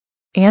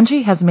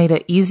Angie has made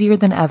it easier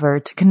than ever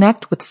to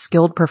connect with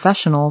skilled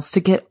professionals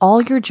to get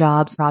all your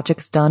jobs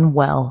projects done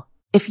well.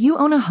 If you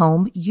own a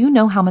home, you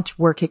know how much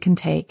work it can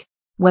take,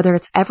 whether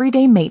it's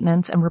everyday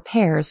maintenance and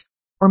repairs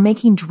or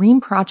making dream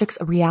projects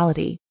a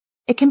reality.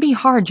 It can be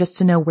hard just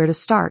to know where to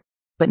start,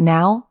 but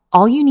now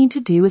all you need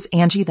to do is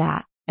Angie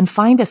that and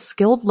find a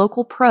skilled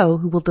local pro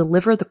who will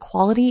deliver the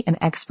quality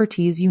and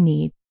expertise you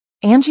need.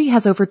 Angie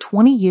has over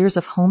 20 years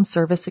of home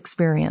service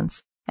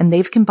experience, and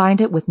they've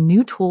combined it with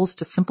new tools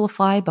to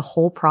simplify the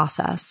whole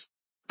process.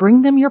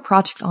 Bring them your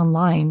project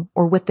online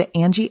or with the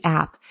Angie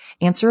app,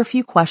 answer a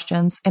few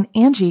questions, and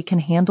Angie can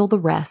handle the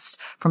rest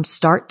from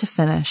start to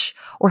finish,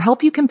 or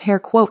help you compare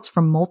quotes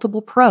from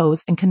multiple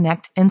pros and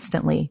connect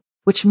instantly,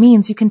 which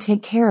means you can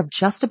take care of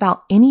just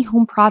about any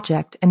home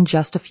project in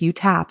just a few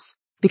taps.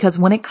 Because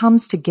when it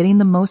comes to getting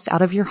the most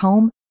out of your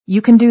home,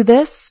 you can do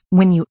this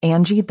when you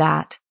Angie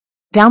that.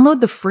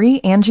 Download the free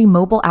Angie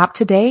mobile app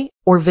today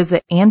or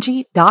visit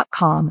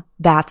Angie.com.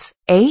 That's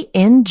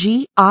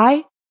ANGI.com.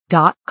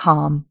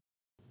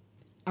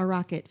 A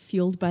rocket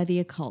fueled by the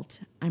occult.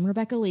 I'm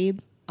Rebecca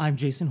Lieb. I'm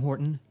Jason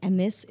Horton. And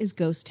this is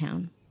Ghost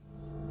Town.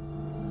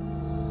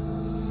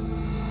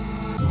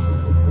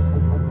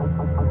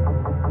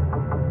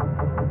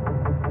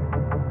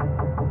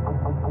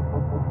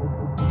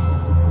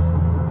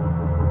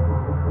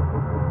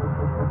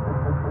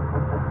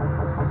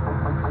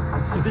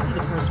 So this is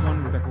the first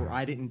one, Rebecca, where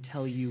I didn't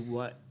tell you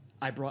what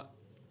I brought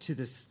to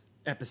this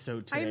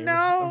episode today. I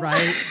know.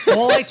 Right?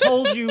 All I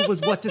told you was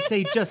what to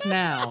say just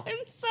now.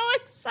 I'm so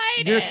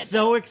excited. You're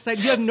so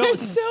excited. You have no...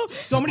 So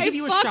I'm going to give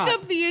you a shot. I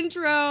fucked up the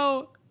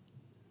intro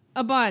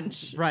a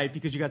bunch. Right,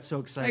 because you got so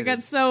excited.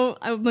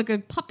 I'm like a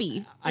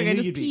puppy. I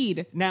just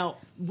peed. Now,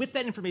 with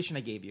that information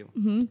I gave you,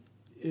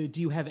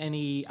 do you have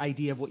any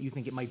idea of what you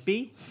think it might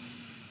be?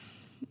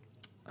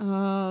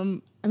 I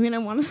mean, I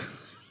want to...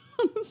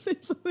 I'm going to say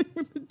something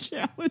with the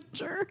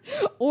Challenger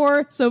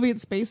or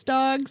Soviet space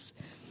dogs,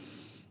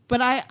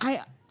 but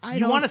I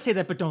you want to say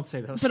that, but don't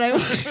say those.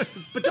 But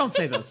but don't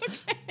say those.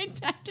 Okay,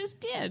 I just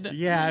did.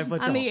 Yeah,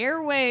 but on don't. The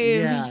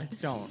airwaves. Yeah,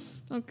 don't.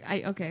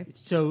 Okay.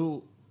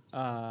 So,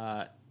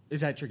 is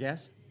that your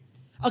guess?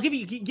 I'll give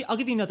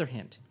you another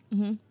hint.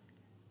 Mm-hmm.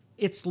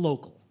 It's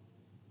local.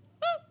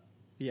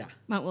 Yeah.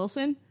 Mount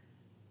Wilson?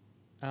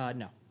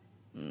 No.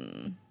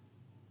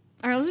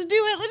 All right, let's just do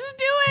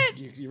it.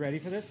 You ready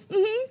for this?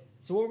 Mm-hmm.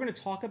 So what we're going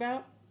to talk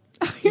about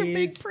your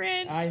big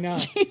print. I know.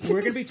 Jason's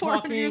we're going to be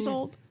 400 talking... years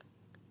old.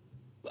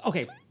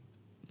 Okay.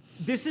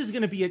 This is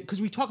going to be...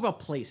 Because we talk about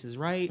places,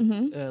 right?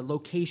 Mm-hmm.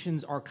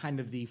 Locations are kind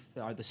of the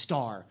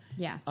star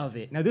of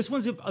it. Now, this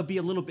one's going to be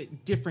a little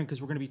bit different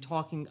because we're going to be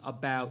talking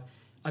about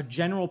a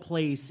general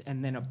place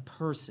and then a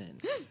person.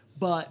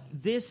 But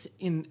this,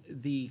 in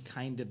the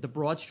kind of the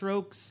broad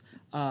strokes,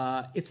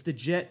 it's the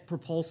Jet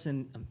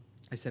Propulsion...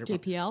 I said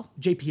it JPL?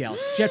 JPL.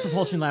 Jet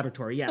Propulsion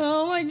Laboratory, yes.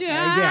 Oh, my God.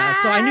 Yeah,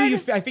 so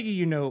I figured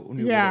you knew what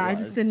it was. I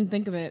just didn't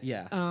think of it.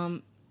 Yeah.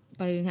 But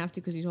I didn't have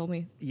to because you told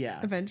me. Yeah.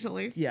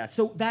 Eventually. Yeah,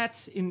 so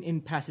that's in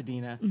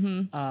Pasadena,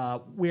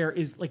 where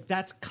is, like,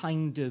 that's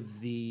kind of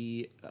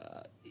the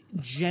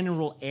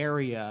general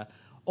area,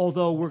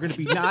 although we're going to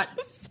be not...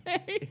 Just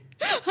say,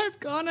 I've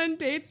gone on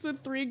dates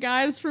with 3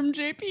 guys from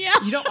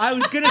JPL. You know, I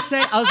was going to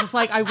say, I was just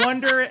like, I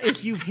wonder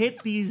if you've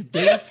hit these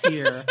dates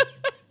here.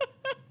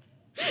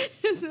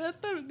 Is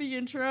that the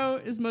intro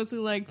is mostly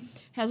like,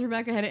 has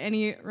Rebecca had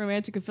any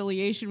romantic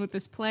affiliation with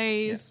this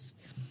place?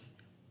 Yeah.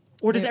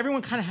 Or does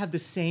everyone kind of have the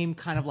same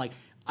kind of like,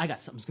 I got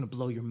something's going to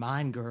blow your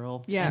mind,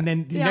 girl. Yeah. And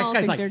then the next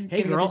guy's like,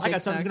 hey, girl, I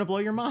got something's sucked. going to blow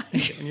your mind.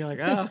 And you're like,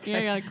 oh, okay. Yeah,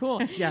 you're like,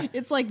 cool. Yeah.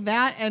 It's like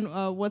that.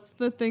 And what's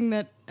the thing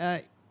that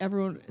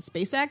everyone,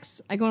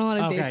 SpaceX? I go on a lot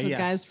of dates with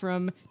guys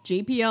from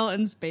JPL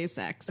and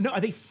SpaceX. No, are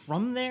they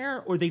from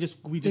there or they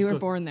were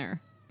born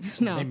there?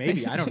 No. They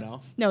maybe, I don't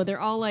know. No,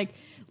 they're all like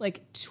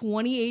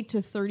 28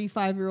 to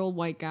 35-year-old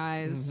white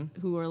guys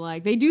who are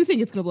like, they do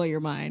think it's gonna blow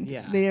your mind.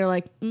 Yeah. They're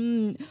like,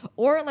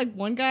 Or like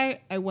one guy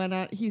I went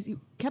out, he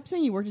kept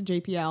saying he worked at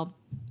JPL.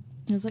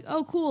 I was like,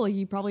 oh, cool.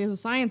 He probably has a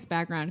science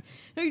background.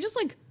 No, he just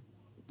like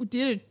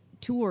did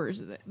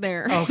tours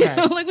there. Okay.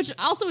 Like, which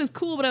also is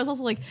cool, but I was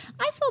also like,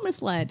 I feel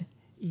misled.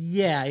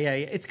 Yeah.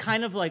 It's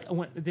kind of like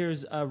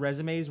there's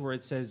resumes where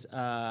it says,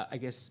 I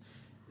guess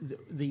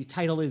the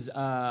title is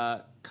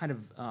kind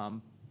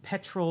of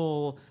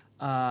petrol.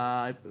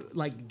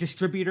 Like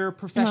distributor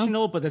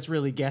professional, but that's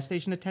really gas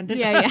station attendant.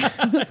 Yeah,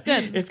 that's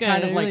good. It's good.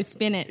 kind of really like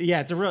spin it. Yeah,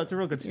 it's a real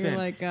good spin. You're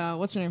like,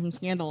 what's your name from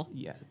Scandal?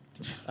 Yeah.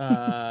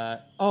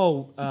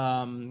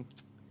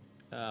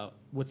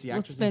 What's the actress?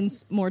 Let's spend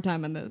more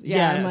time on this.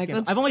 Yeah, I'm like,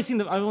 I've only seen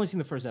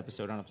the first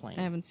episode on a plane.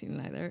 I haven't seen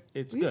it either.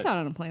 It's we good. saw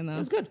it on a plane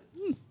though. It's good.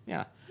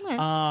 Yeah.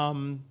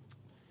 Right.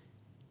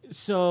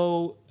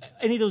 So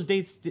any of those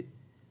dates?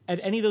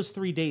 At any of those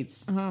 3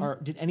 dates,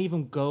 did any of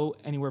them go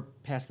anywhere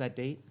past that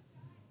date?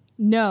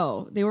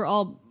 No, they were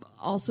all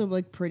also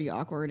like pretty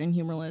awkward and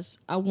humorless.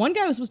 One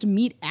guy was supposed to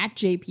meet at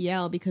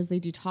JPL because they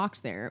do talks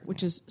there,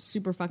 which is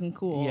super fucking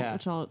cool. Yeah.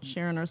 Which I'll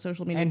share on our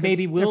social media. And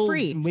maybe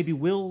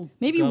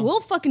we'll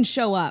fucking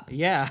show up.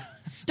 Yeah.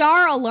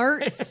 Star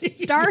alerts,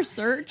 star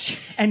search,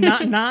 and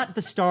not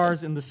the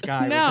stars in the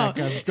sky. No.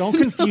 Rebecca. Don't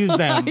confuse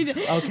them.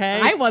 Okay,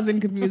 I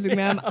wasn't confusing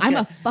them. Okay. I'm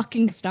a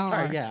fucking star.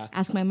 Sorry, yeah.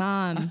 Ask my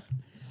mom.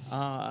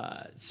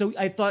 So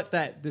I thought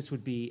that this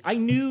would be. I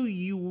knew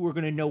you were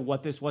going to know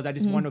what this was. I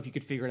just want to know if you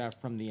could figure it out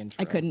from the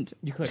intro. I couldn't.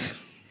 You couldn't.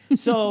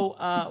 So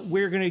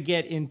we're going to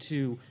get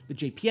into the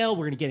JPL.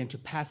 We're going to get into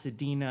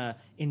Pasadena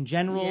in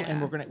general,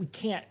 and we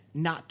can't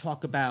not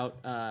talk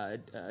about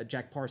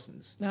Jack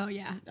Parsons. Oh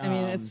yeah, I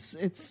mean it's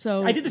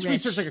so. I did this rich.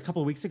 research like a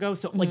couple of weeks ago,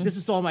 so like this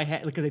is all in my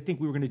head because I think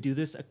we were going to do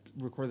this,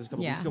 record this a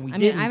couple of weeks ago. We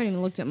didn't. I haven't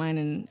even looked at mine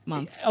in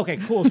months. Okay,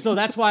 cool. So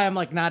that's why I'm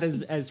like not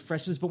as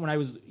fresh as this. But when I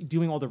was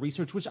doing all the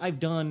research, which I've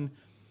done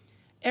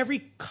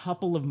every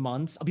couple of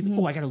months, I'll be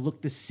like, I got to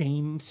look the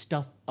same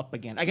stuff up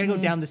again. I got to go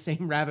down the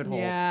same rabbit hole.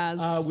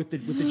 Yes. With the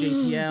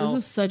JPL.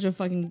 This is such a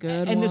fucking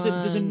good and one.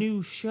 there's a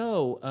new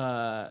show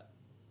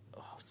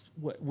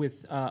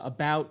with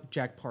about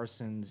Jack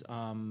Parsons,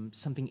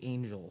 something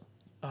Angel.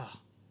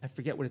 I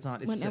forget what it's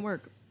on. What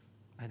network?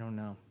 I don't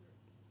know.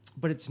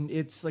 But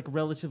it's like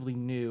relatively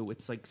new.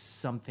 It's like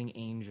something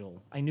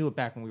Angel. I knew it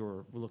back when we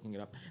were looking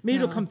it up. Maybe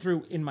it'll come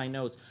through in my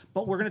notes.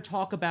 But we're going to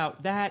talk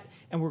about that,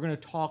 and we're going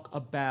to talk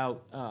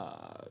about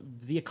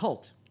the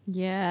occult.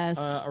 Yes.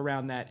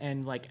 Around that.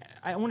 And like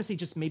I want to say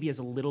just maybe as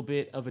a little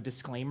bit of a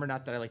disclaimer,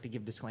 not that I like to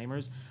give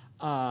disclaimers.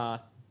 I'm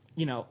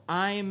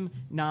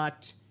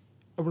not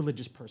a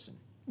religious person,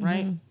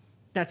 right? Mm-hmm.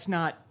 That's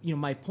not,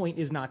 my point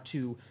is not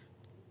to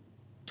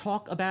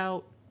talk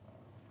about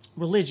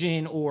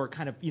religion or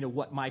kind of,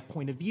 what my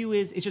point of view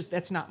is. It's just,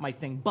 that's not my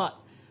thing. But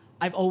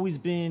I've always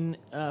been,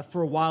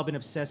 for a while, been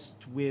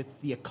obsessed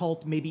with the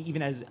occult, maybe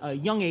even as a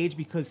young age,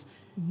 because,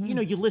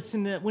 you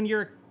listen to, when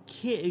you're a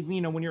kid,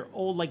 when you're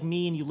old like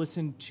me and you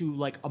listen to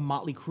like a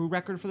Motley Crue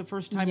record for the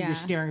first time, you're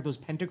staring at those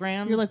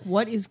pentagrams. You're like,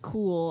 what is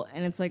cool?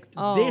 And it's like,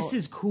 oh, this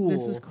is cool.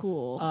 This is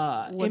cool.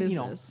 What is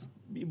this?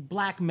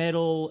 Black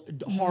metal,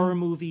 horror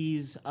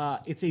movies.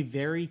 It's a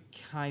very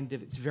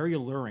it's very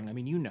alluring. I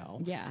mean,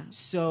 Yeah.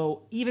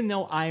 So even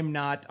though I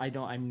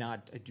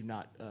do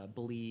not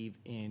believe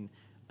in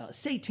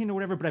Satan or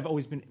whatever, but I've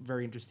always been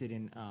very interested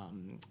in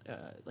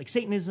like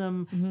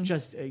Satanism,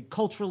 just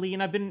culturally,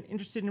 and I've been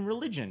interested in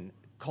religion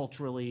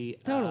culturally.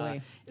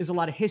 Totally. There's a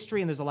lot of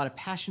history and there's a lot of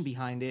passion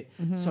behind it.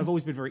 So I've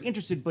always been very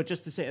interested. But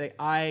just to say,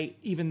 like,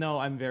 even though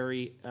I'm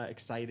very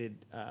excited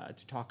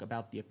to talk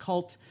about the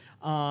occult,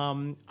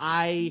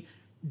 I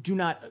do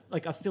not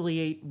like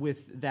affiliate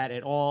with that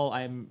at all.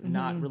 I'm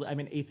not really. I'm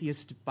an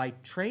atheist by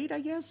trade, I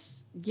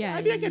guess. Yeah,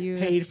 I mean, I get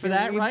paid for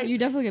that, right? You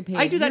definitely get paid.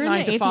 I do that You're 9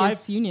 in the to 5.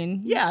 Atheists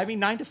Union. Yeah, I mean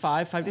 9 to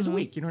 5, 5 days a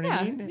week. You know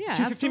what I mean? Yeah,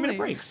 2 15-minute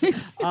breaks.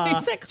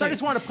 Exactly. So I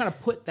just want to kind of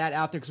put that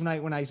out there because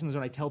when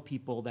I tell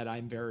people that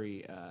I'm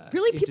very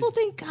really, people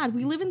think, God,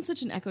 we live in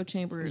such an echo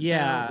chamber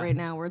right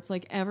now where it's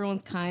like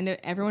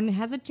everyone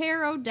has a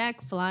tarot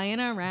deck flying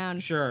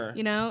around. Sure.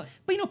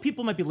 But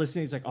people might be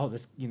listening. It's like, oh,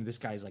 this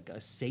guy's like a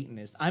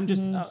Satanist. I'm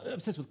just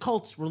obsessed with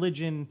cults,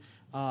 religion,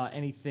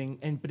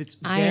 anything. But it's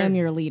I am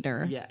your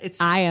leader. Yeah,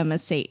 I am a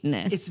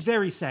Satanist. It's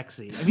very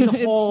sexy. I mean,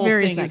 the whole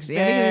very thing sexy. is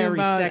very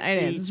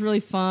sexy. It's really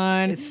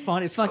fun. It's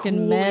fun. It's fucking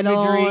cool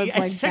metal. imagery. It's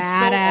like so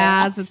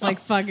badass. awesome. It's like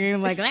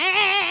fucking like.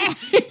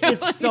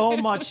 It's so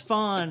much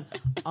fun.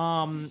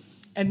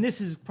 And this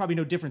is probably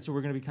no different. So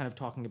we're going to be kind of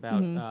talking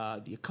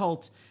about the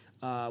occult,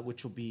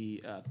 which will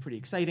be pretty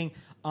exciting.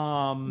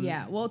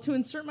 Yeah. Well, to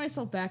insert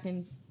myself back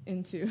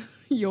into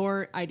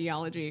your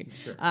ideology,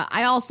 sure.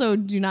 I also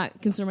do not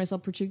consider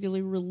myself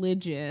particularly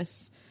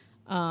religious.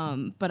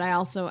 But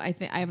I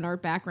think I have an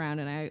art background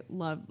and I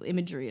love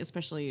imagery,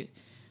 especially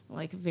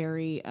like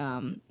very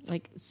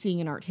like seeing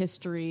an art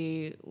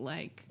history,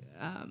 like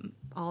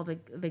all the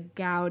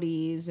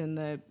Gaudis and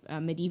the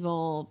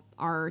medieval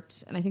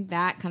art, and I think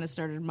that kind of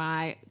started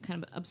my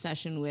kind of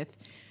obsession with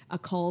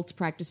occult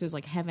practices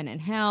like heaven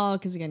and hell.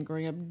 Because again,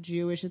 growing up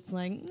Jewish, it's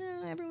like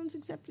everyone's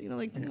accepted,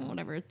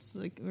 whatever. It's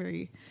like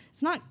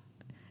it's not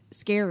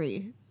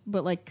scary.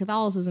 But like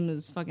Catholicism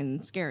is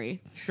fucking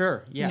scary.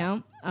 Sure, yeah.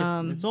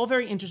 It's all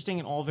very interesting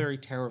and all very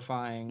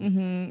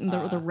terrifying.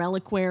 The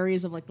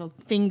reliquaries of like the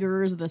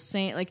fingers of the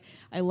saint. Like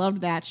I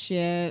loved that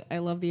shit. I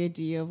love the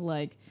idea of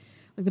like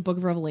the Book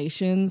of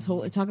Revelations.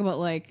 Talk about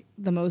like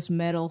the most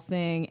metal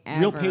thing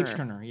ever. Real page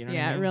turner, you know.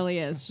 Yeah, what I mean? It really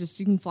is.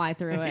 Just you can fly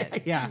through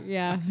it. Yeah.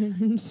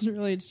 It's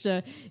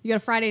you got a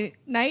Friday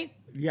night.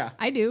 Yeah,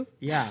 I do.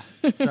 Yeah.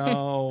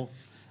 So.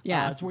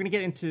 Yeah. So we're gonna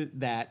get into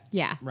that.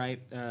 Yeah. Right.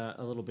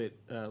 A little bit,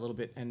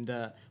 and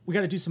we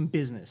got to do some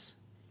business.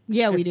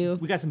 Yeah, we do.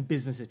 We got some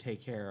business to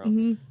take care of.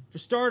 For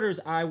starters,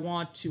 I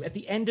want to. At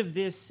the end of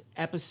this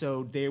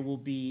episode, there will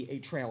be a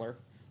trailer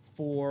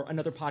for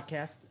another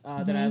podcast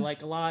that I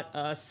like a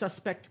lot.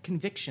 Suspect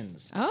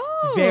Convictions.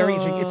 Oh, very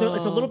interesting. It's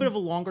a little bit of a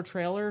longer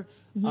trailer,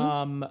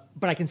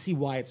 but I can see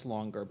why it's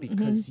longer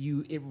because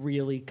it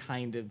really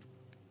kind of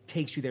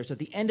takes you there. So at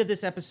the end of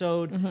this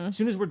episode, as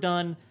soon as we're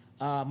done,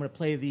 I'm going to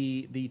play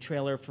the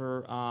trailer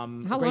for. How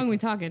long are we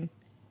talking?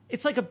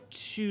 It's like a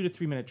 2 to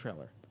 3 minute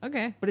trailer.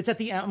 Okay. But it's at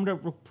the end. I'm going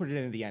to put it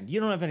in at the end. You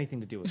don't have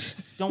anything to do with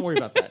this. Don't worry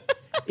about that.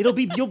 You'll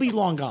be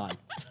long gone.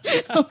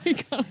 Oh my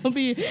God.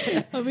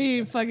 I'll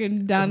be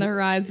fucking down the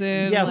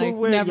horizon. Yeah,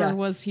 never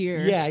was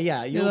here.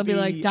 Yeah. It'll be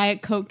like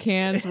Diet Coke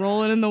cans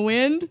rolling in the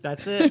wind.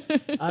 That's it.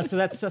 So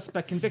that's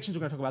Suspect Convictions.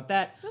 We're going to talk about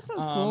that. That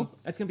sounds cool.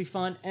 That's going to be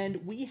fun.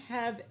 And we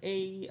have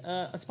a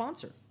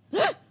sponsor.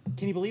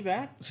 Can you believe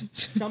that?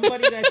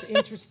 Somebody that's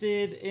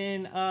interested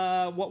in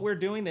what we're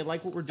doing. They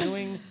like what we're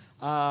doing.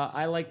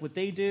 I like what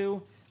they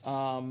do.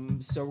 So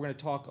we're going to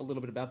talk a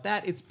little bit about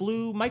that. It's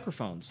Blue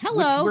Microphones.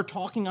 Hello. Which we're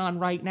talking on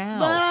right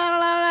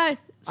now.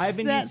 I've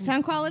been using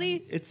sound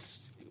quality.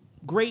 It's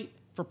great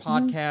for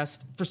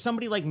podcasts. For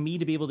somebody like me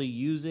to be able to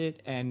use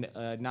it and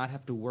not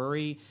have to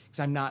worry because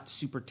I'm not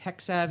super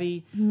tech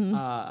savvy. We've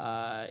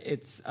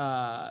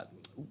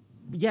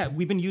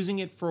been using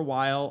it for a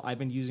while. I've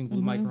been using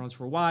Blue Microphones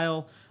for a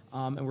while,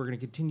 and we're going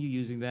to continue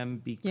using them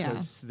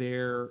because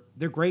they're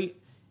great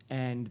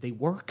and they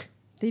work.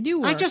 They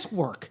do work. I just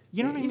work.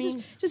 You know what I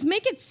mean? Just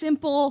make it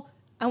simple.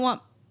 I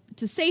want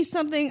to say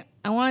something.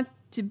 I want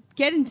to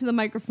get into the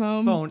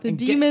microphone. The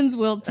demons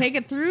will take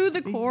it through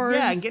the cords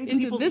and get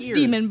into this ears.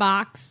 Demon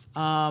box.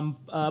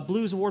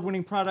 Blue's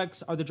award-winning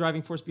products are the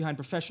driving force behind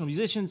professional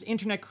musicians,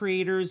 internet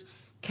creators,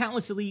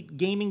 countless elite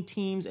gaming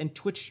teams, and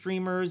Twitch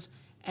streamers,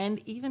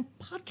 and even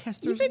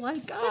podcasters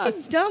like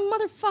us. Dumb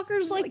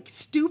motherfuckers like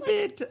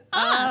stupid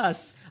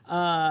us.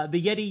 The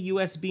Yeti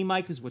USB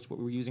mic, is what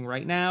we're using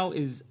right now,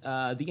 is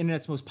the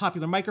internet's most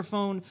popular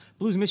microphone.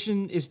 Blue's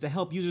mission is to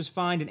help users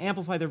find and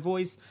amplify their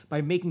voice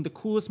by making the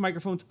coolest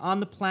microphones on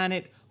the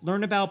planet.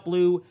 Learn about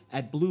Blue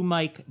at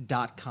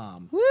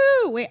bluemic.com. Woo!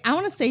 Wait, I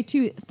want to say,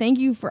 too, thank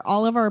you for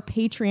all of our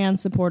Patreon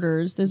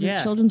supporters. There's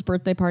a children's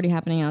birthday party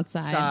happening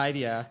outside.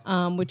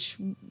 Which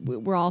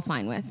we're all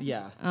fine with.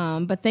 Yeah.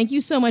 But thank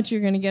you so much.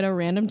 You're going to get a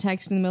random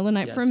text in the middle of the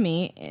night from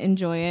me.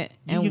 Enjoy it.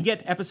 And you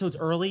get episodes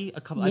early.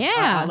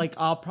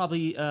 I'll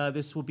probably,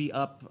 this will be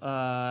up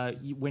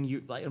when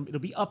you, it'll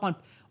be up on,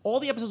 all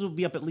the episodes will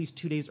be up at least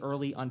 2 days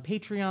early on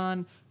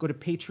Patreon. Go to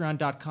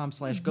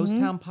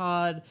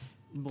patreon.com/ghosttownpod.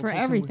 For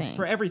everything.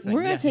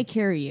 We're going to take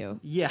care of you.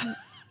 Yeah.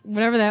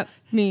 Whatever that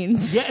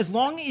means. Yeah, as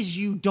long as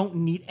you don't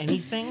need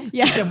anything,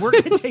 then we're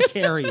going to take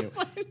care of you. It's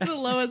like the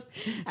lowest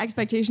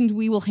expectations,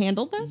 we will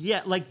handle them.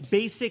 Yeah, like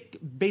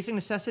basic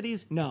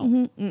necessities,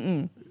 no.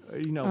 No,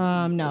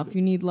 if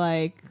you need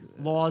like...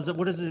 Laws,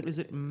 what is it? Is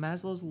it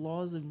Maslow's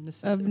laws of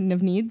necessity?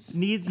 Of needs?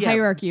 Needs, yeah.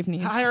 Hierarchy of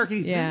needs.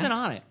 This isn't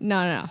on it.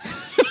 No.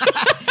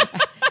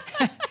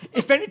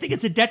 If anything,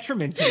 it's a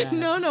detriment to that.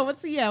 No.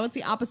 What's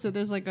the opposite?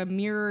 There's like a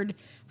mirrored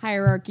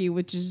hierarchy,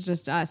 which is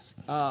just us.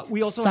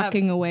 We also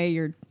sucking away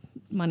your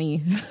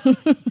money. I'm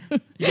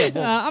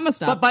gonna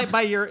stop. But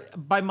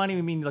by money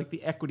we mean like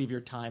the equity of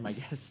your time, I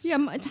guess. Yeah,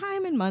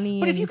 time and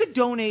money. But if you could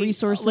donate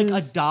resources, like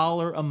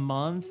 $1 a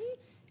month.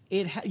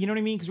 You know what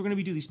I mean? Because we're going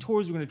to do these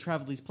tours. We're going to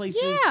travel these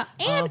places. Yeah,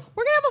 and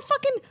we're going to have a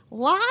fucking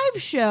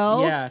live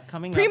show. Yeah,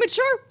 coming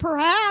Premature,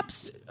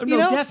 perhaps.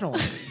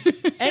 Definitely.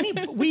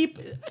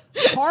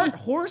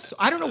 Horse.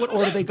 I don't know what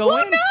order they go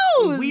in. Who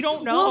knows? We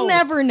don't know. We'll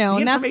never know,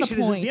 and that's the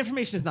point. The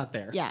information is not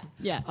there. Yeah.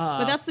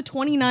 But that's the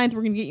 29th.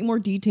 We're going to get you more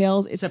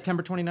details. It's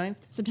September 29th?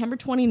 September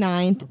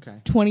 29th, okay.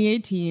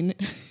 2018.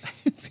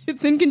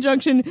 It's in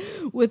conjunction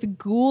with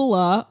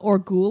Ghoula or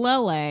Ghoul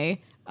LA.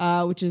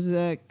 Which is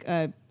a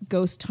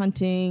ghost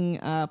hunting,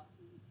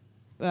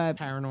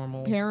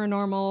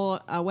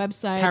 paranormal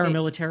website.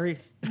 Paramilitary.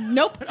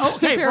 Nope.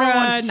 Okay,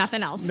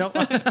 nothing else. Nope.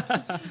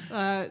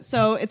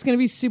 So it's going to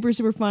be super,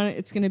 super fun.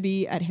 It's going to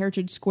be at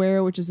Heritage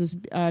Square, which is this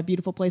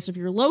beautiful place. If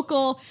you're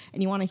local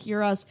and you want to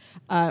hear us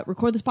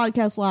record this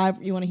podcast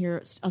live, you want to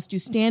hear us do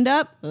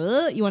stand-up,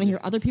 you want to hear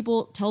other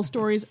people tell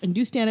stories and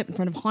do stand-up in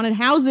front of haunted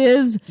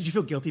houses. Did you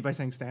feel guilty by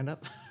saying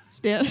stand-up?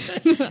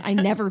 I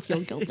never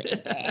feel guilty.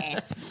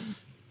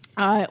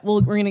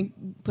 We're going to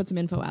put some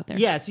info out there.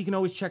 Yeah, so you can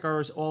always check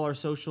all our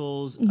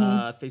socials,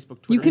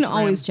 Facebook, Twitter, You can Instagram.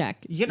 always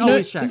check. You can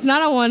always check. It's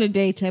not a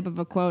one-a-day type of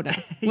a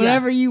quota.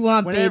 Whatever you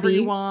want, Whatever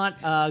baby. you want.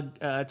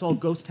 It's all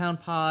Ghost Town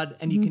Pod,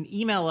 and you can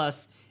email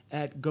us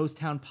at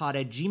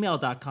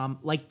ghosttownpod@gmail.com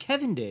like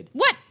Kevin did.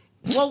 What?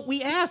 Well,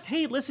 we asked,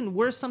 hey, listen,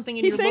 where's something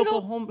in He's your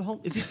single? local home?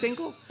 Is he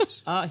single?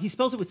 He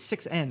spells it with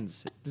 6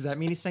 N's. Does that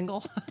mean he's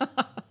single?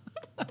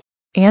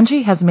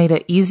 Angie has made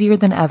it easier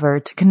than ever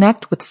to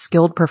connect with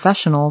skilled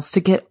professionals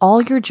to get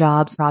all your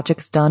jobs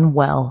projects done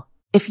well.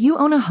 If you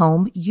own a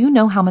home, you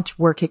know how much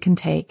work it can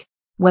take,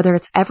 whether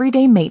it's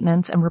everyday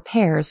maintenance and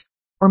repairs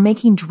or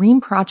making dream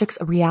projects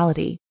a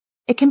reality.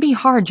 It can be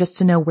hard just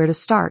to know where to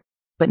start,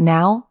 but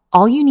now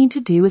all you need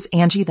to do is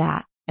Angie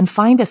that and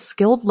find a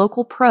skilled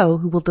local pro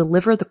who will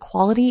deliver the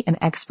quality and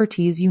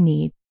expertise you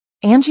need.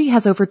 Angie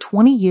has over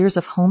 20 years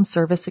of home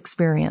service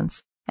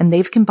experience, and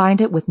they've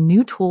combined it with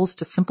new tools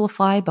to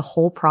simplify the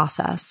whole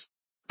process.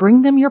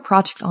 Bring them your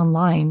project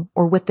online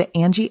or with the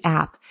Angie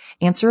app,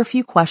 answer a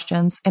few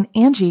questions, and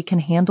Angie can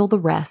handle the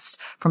rest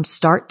from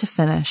start to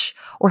finish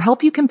or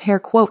help you compare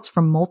quotes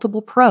from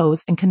multiple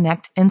pros and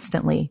connect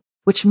instantly.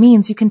 which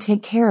means you can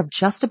take care of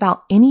just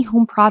about any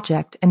home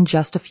project in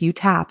just a few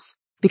taps.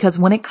 Because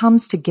when it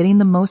comes to getting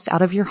the most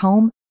out of your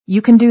home,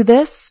 you can do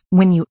this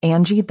when you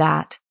Angie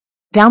that.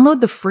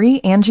 Download the free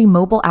Angie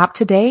mobile app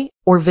today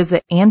or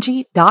visit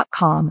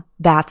Angie.com.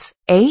 That's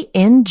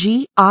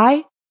ANGI.com.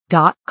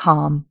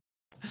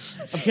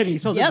 I'm kidding. He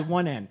spells it with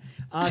one N.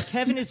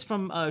 Kevin is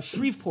from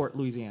Shreveport,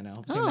 Louisiana.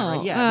 I'm saying that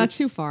right? Yeah,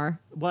 too far.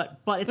 But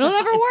it'll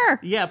never work.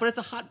 Yeah, but it's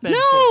a hotbed.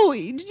 No,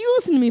 did you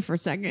listen to me for a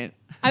second?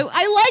 I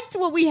liked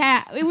what we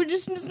had. It would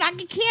just it's not.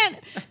 You can't.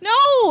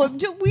 No,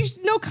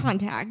 no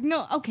contact.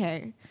 No.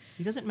 Okay.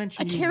 He doesn't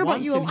mention. I care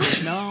about you.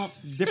 No,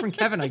 different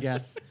Kevin, I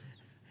guess.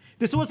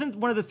 This wasn't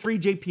one of the 3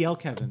 JPL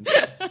Kevins.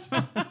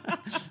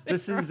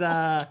 This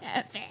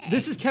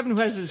is Kevin who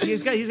has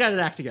he's got his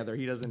act together.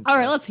 He doesn't. All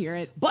right, let's hear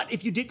it. But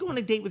if you did go on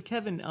a date with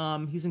Kevin,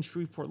 he's in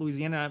Shreveport,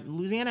 Louisiana.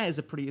 Louisiana is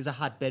a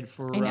hotbed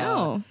for I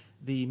know.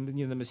 The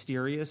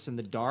mysterious and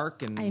the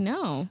dark, and I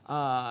know.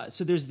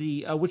 So there's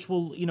the which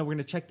we're going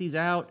to check these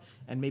out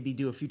and maybe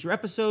do a future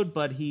episode.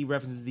 But he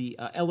references the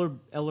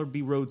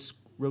Ellerby Road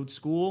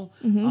School,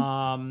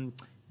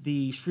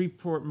 the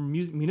Shreveport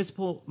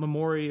Municipal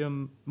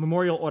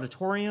Memorial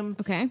Auditorium,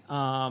 okay,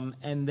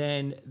 and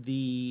then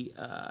the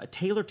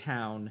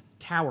Taylortown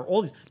Tower.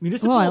 All these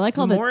municipal. Oh, I like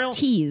all memorial, the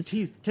T's.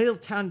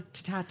 Taylortown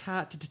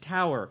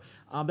Tower.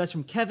 That's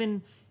from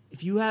Kevin.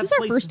 If you have, is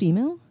this our first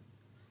email?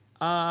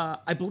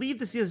 I believe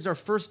this is our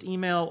first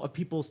email of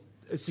people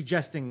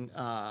suggesting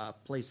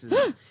places.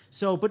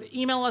 So, but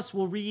email us.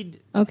 We'll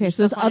read. Okay,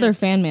 so there's other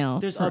fan mail.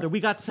 There's other. We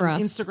got some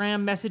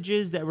Instagram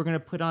messages that we're going to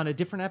put on a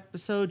different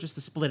episode just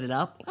to split it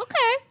up. Okay.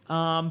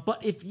 But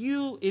if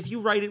you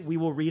write it, we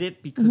will read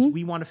it because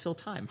we want to fill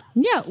time.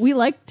 Yeah, we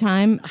like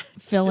time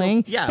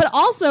filling. Yeah. But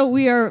also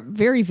we are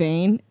very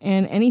vain,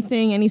 and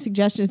any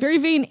suggestions, very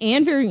vain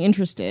and very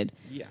interested.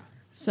 Yeah.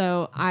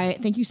 So I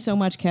thank you so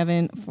much,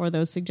 Kevin, for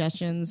those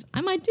suggestions.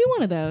 I might do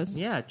one of those.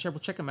 Yeah, we'll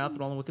check them out.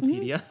 They're all on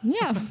Wikipedia.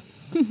 Yeah.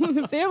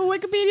 If they have a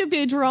Wikipedia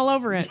page, we're all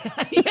over it.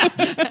 Yeah.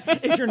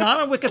 If you're not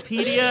on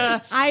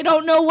Wikipedia, I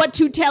don't know what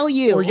to tell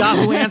you. Or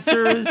Yahoo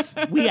Answers,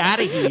 we out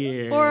of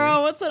here.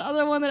 Or what's that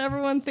other one that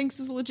everyone thinks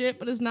is legit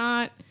but is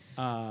not?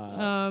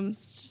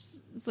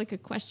 It's like a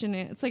question.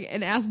 It's like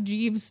an Ask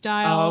Jeeves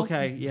style. Oh,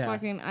 okay, yeah.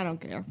 Fucking, I don't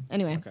care.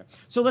 Anyway. Okay.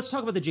 So let's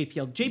talk about the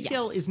JPL.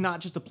 JPL is not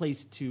just a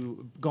place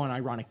to go on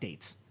ironic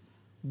dates.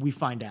 We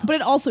find out. But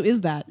it also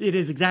is that. It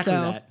is exactly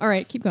that. All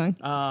right, keep going.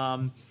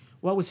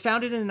 Well, it was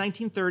founded in the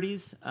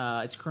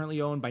 1930s. It's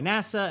currently owned by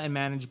NASA and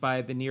managed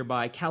by the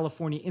nearby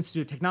California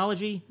Institute of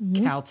Technology,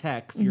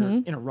 Caltech. If you're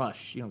in a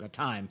rush, you don't got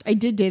time. I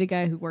did date a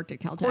guy who worked at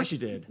Caltech. Of course you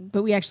did.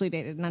 But we actually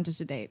dated, not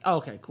just a date. Oh,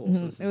 okay, cool.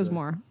 So it was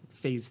more.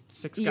 Phase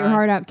 6 Eat guy. your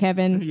heart out,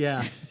 Kevin.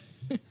 Yeah.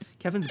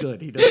 Kevin's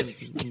good. He doesn't.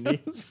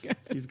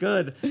 He's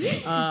good.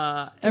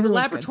 And the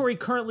laboratory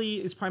currently,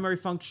 its primary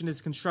function is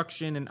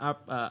construction and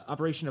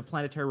operation of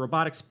planetary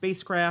robotic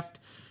spacecraft.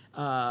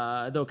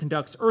 Though it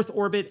conducts Earth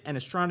orbit and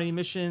astronomy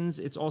missions,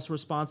 it's also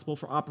responsible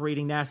for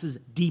operating NASA's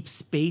Deep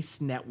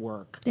Space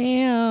Network.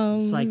 Damn.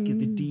 It's like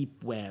the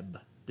deep web,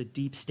 the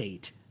deep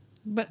state.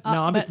 But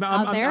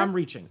I'm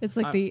reaching. It's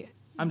like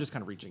I'm just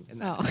kind of reaching in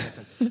that sense.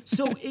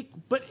 So it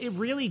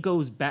really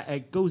goes back.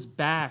 It goes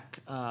back.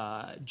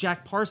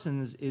 Jack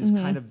Parsons is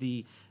kind of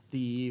the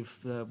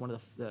one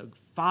of the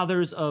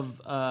fathers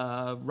of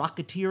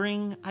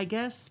rocketeering, I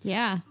guess.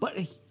 Yeah. But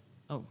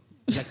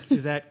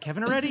is that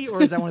Kevin already,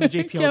 or is that one of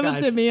the JPL guys? Kevin's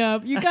hit me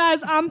up. You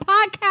guys, I'm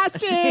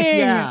podcasting.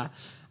 Yeah.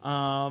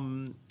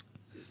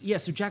 Yeah.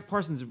 So Jack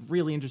Parsons is a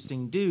really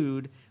interesting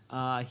dude.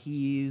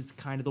 He's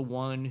kind of the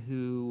one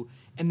who,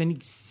 and then he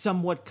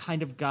somewhat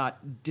kind of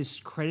got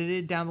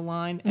discredited down the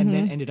line and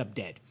then ended up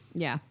dead.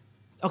 Yeah.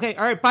 Okay.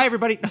 All right. Bye,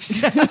 everybody.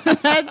 That's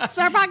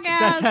our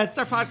podcast. That's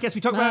our podcast.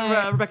 We talk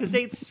about Rebecca's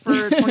dates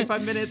for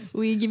 25 minutes.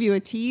 We give you a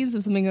tease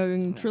of something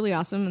going truly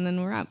awesome, and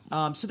then we're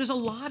out. So there's a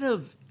lot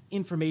of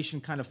information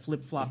kind of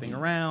flip-flopping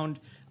around.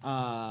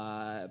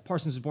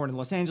 Parsons was born in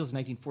Los Angeles in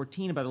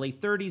 1914. By the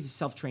late 30s, a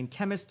self-trained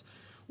chemist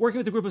working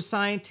with a group of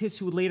scientists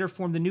who would later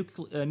form the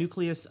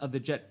nucleus of the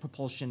Jet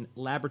Propulsion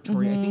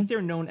Laboratory. I think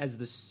they're known as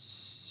the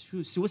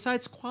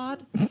Suicide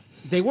Squad.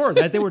 They were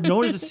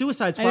known as the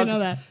Suicide Squad. I didn't know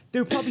that. They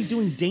were probably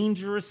doing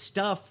dangerous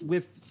stuff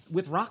with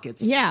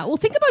rockets. Yeah. Well,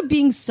 think about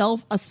being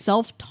a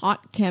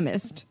self-taught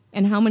chemist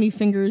and how many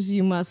fingers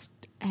you must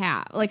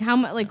have,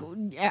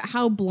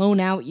 how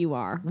blown out you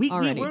are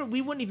already.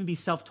 We wouldn't even be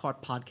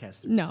self-taught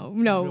podcasters. No,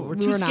 we're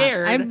too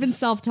scared. I've been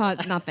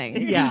self-taught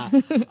nothing.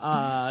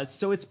 Yeah.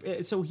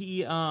 So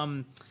he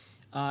and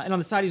on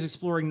the side he's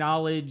exploring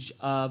knowledge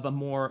of a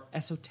more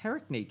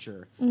esoteric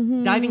nature,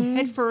 diving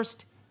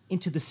headfirst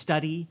into the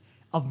study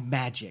of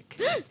magic.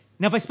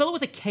 Now, if I spell it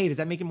with a K, does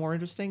that make it more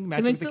interesting? Magic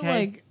it makes with a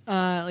it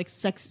K? like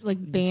sex, like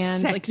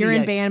band, Sexy, like you're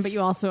in band, but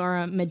you also are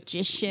a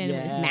magician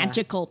with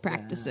magical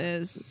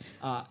practices.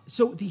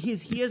 So he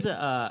has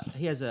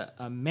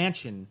a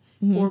mansion,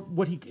 or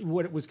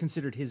what was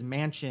considered his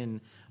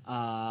mansion,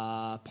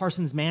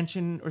 Parsons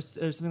Mansion or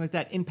something like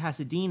that in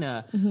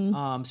Pasadena.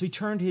 So he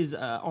turned his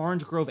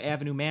Orange Grove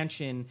Avenue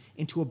mansion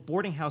into a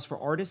boarding house for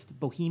artists,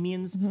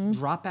 bohemians,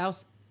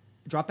 dropouts,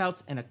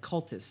 dropouts and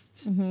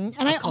occultists. And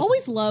I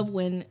always love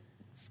when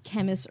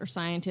chemists or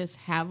scientists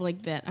have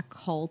like that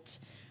occult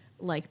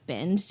like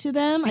bend to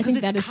them. I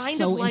think that is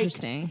so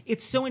interesting.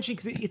 It's so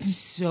interesting because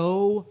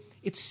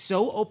it's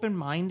so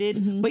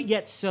open-minded, but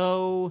yet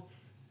so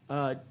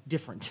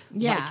different.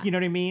 Yeah. Like, you know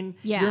what I mean?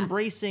 Yeah. You're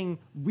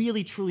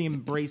really truly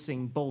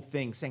embracing both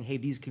things, saying, hey,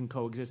 these can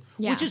coexist,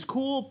 Yeah. which is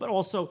cool, but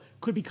also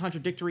could be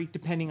contradictory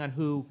depending on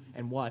who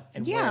and what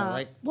and where,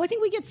 right? Well, I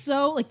think we get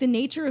so, like, the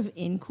nature of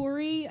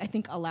inquiry, I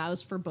think,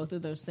 allows for both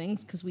of those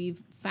things because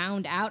we've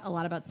found out a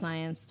lot about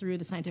science through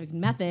the scientific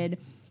method.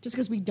 Just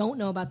because we don't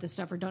know about this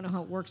stuff or don't know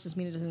how it works doesn't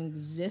mean it doesn't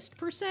exist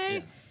per se.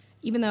 Yeah.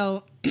 Even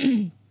though,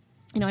 I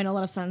know a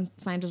lot of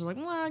scientists are like,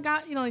 well, I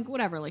got, like,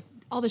 whatever, like,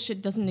 all this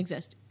shit doesn't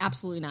exist.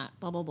 Absolutely not.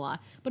 Blah, blah, blah.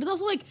 But it's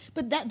also like,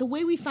 the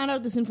way we found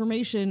out this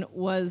information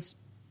was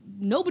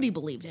nobody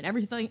believed it.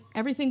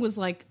 Everything was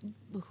like,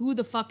 who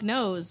the fuck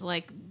knows?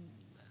 Like,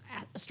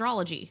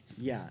 astrology.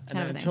 Yeah, and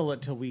then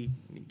until we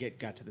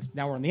got to this.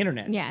 Now we're on the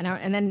internet. Yeah,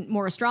 and then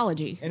more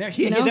astrology. And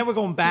then we're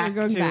going back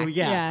to.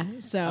 Yeah.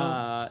 So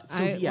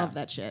I love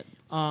that shit.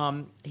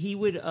 He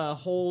would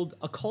hold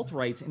occult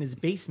rites in his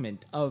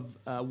basement of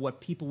what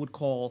people would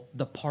call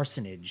the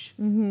parsonage.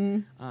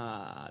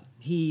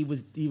 He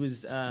was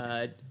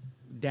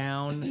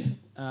down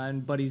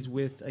and buddies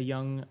with a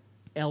young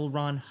L.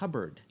 Ron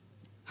Hubbard.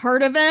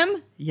 Heard of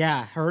him?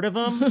 Yeah, heard of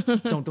him.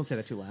 Don't say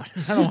that too loud.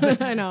 I don't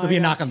want I know. There'll be a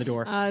knock on the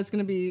door. My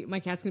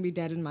cat's gonna be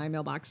dead in my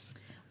mailbox.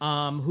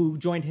 Who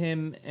joined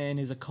him in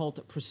his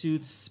occult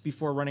pursuits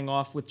before running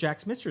off with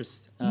Jack's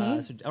mistress.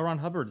 So L. Ron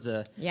Hubbard's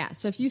a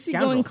So if you see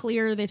scoundrel. Going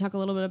Clear, they talk a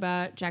little bit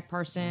about Jack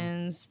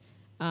Parsons,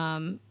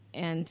 and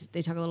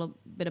they talk a little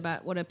bit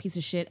about what a piece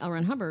of shit L.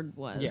 Ron Hubbard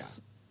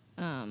was.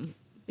 And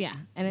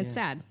it's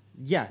sad.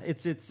 Yeah,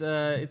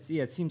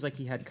 it seems like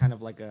he had kind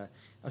of like a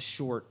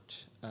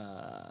short.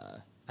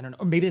 I don't know,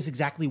 or maybe that's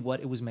exactly what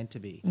it was meant to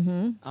be.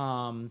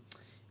 And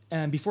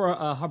before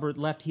Hubbard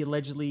left, he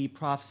allegedly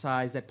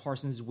prophesied that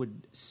Parsons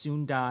would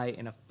soon die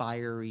in a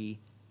fiery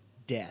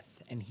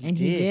death, and he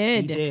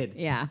did. He did.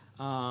 Yeah.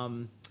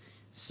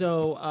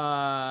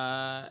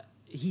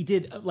 He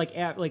did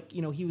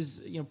he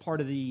was part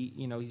of the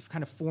he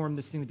kind of formed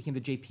this thing that became the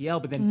JPL,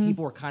 but then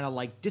people were kind of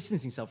like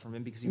distancing himself from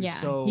him because he was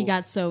he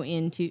got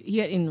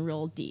in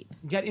real deep.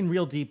 He got in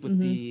real deep with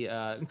the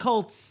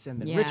cults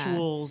and the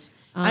rituals.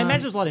 I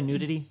imagine there's a lot of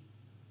nudity.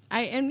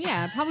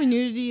 Probably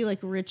nudity, like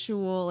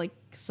ritual, like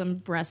some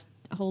breast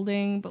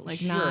holding, but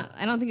like not.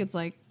 I don't think it's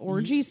like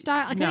orgy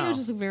style. Like I think it was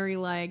just a very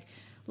like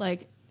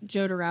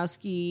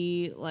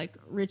Jodorowsky like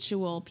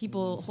ritual,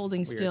 people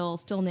holding still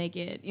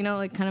naked,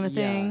 like kind of a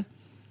thing.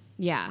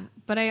 Yeah,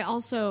 but I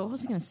also what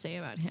was I gonna say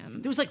about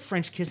him? There was like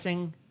French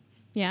kissing.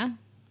 Yeah,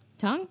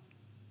 tongue.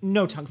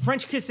 No tongue.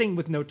 French kissing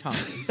with no tongue.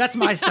 That's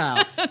my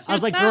style. I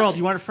was like, girl, do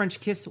you want a French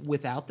kiss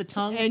without the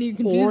tongue? And you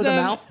confuse or them,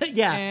 the mouth?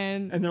 Yeah.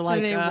 And they're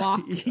like, they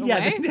walk yeah.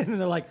 away?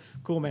 And they're like,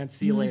 cool, man.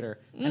 See you later.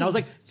 And I was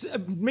like,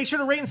 make sure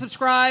to rate and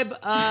subscribe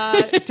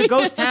to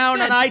Ghost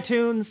Town on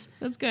iTunes.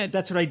 That's good.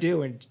 That's what I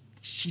do. And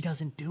she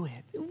doesn't do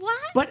it.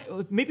 What?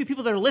 But maybe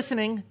people that are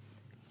listening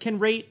can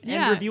rate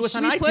and review us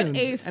Should on we iTunes put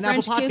a and French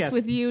Apple Podcasts. kiss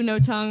with you, no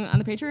tongue on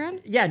the Patreon?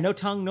 Yeah, no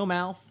tongue, no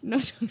mouth. No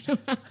tongue, no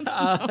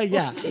mouth.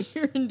 Yeah.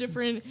 You're in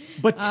different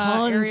But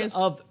tons areas.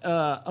 of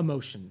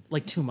emotion,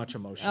 like too much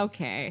emotion.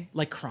 Okay.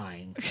 Like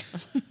crying.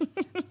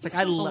 It's like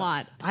a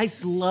lot. I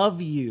love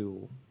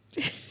you.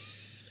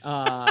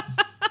 I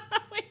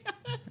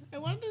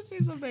wanted to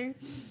say something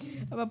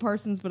about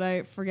Parsons, but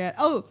I forget.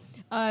 Oh,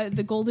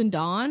 the Golden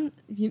Dawn.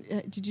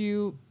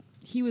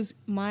 He was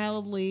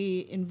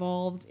mildly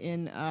involved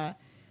in.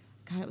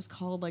 It was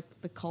called like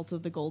the Cult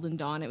of the Golden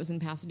Dawn. It was in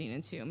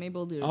Pasadena too. Maybe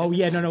we'll do it. Oh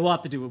yeah, no, we'll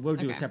have to do it. We'll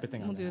do a separate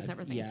thing. We'll do a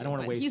separate thing. Yeah, too, I don't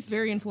want to waste. He's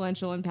very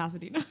influential in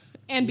Pasadena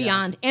and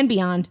beyond, and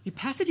beyond. Yeah,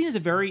 Pasadena is a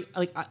very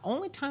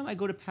only time I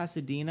go to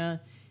Pasadena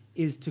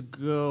is to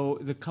go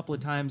the couple of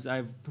times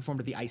I've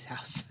performed at the Ice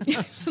House.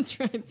 That's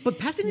right. But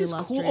Pasadena is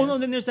cool. Oh no,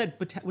 then there's that.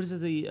 What is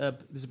it?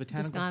 There's a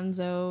botanical.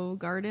 Descanso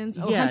Gardens.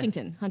 Oh, yeah.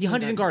 Huntington.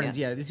 Huntington Gardens.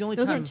 Yeah, this is the only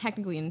Those time. aren't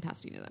technically in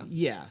Pasadena though.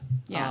 Yeah.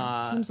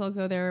 Yeah. Sometimes I'll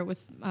go there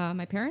with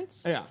my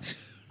parents. Yeah.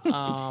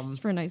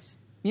 Just for a nice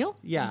meal.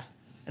 Yeah,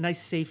 a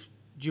nice, safe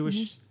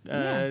Jewish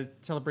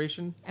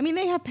celebration. I mean,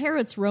 they have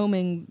parrots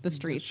roaming the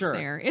streets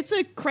there. It's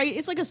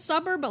it's like a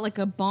suburb, but like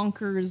a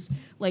bonkers,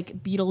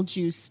 like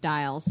Beetlejuice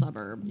style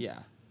suburb. Yeah,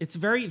 it's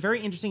very,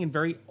 very interesting and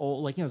very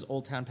old. Like it's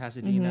Old Town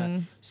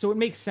Pasadena, so it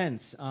makes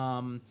sense. He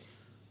worked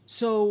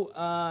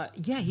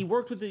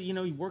with the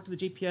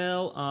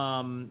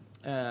JPL,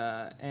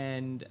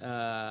 and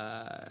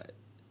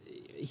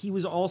he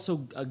was also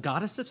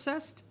goddess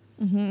obsessed.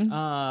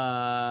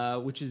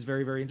 Which is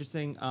very, very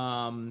interesting.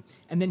 And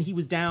then he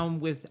was down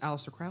with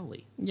Aleister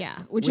Crowley. Yeah,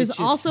 which is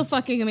also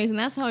fucking amazing.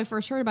 That's how I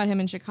first heard about him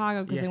in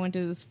Chicago because I went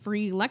to this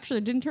free lecture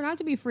that didn't turn out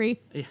to be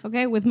free. Yeah.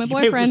 Okay, with my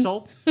boyfriend. Did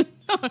you pay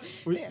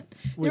with your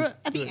soul?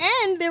 At the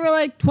end, they were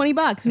like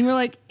 $20, and we were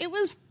like, it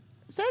was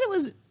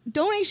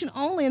donation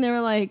only, and they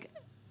were like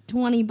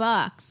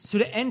 $20. So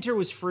to enter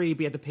was free,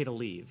 but you had to pay to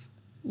leave.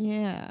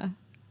 Yeah.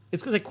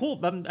 It's because like cool.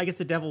 I guess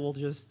the devil will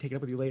just take it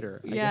up with you later.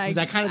 Was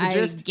that kind of the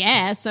gist? I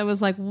guess I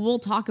was like, we'll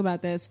talk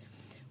about this.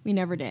 We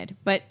never did,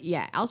 but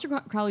yeah,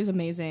 Aleister Crowley's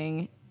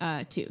amazing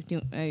too.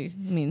 I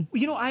mean,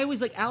 I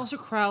always like Aleister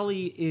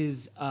Crowley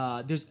is.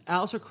 There's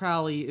Aleister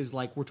Crowley is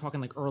like we're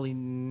talking like early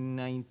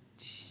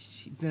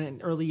early-ish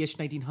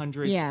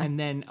 1900s, and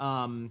then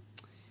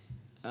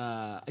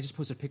I just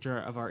posted a picture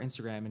of our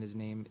Instagram, and his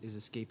name is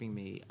escaping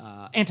me.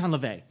 Anton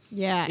LaVey.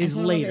 Yeah, is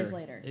Anton later. LaVey's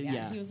later.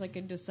 Yeah, he was like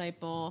a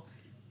disciple.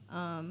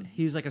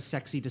 He was like a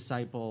sexy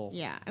disciple.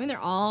 Yeah, I mean they're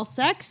all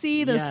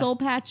sexy. Those soul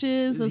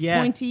patches, those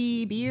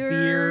pointy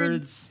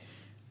beards.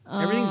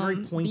 Everything's very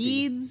pointy.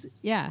 Beads.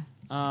 Yeah.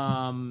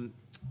 I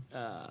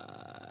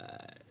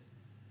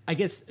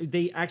guess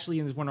they actually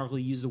in this one article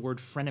use the word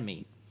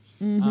frenemy.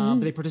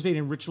 But they participated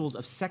in rituals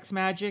of sex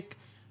magic.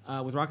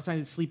 With rocket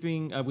scientist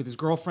sleeping with his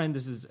girlfriend.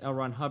 This is L.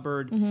 Ron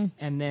Hubbard.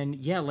 And then,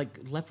 like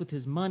left with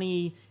his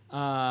money.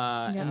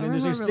 And then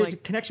there's a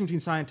connection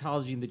between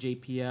Scientology and the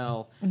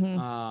JPL.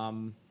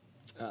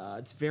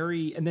 It's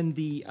very... And then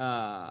the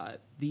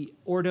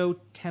Ordo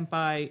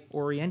Tempi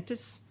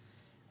Orientis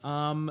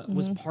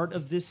was part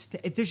of this.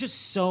 There's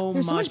just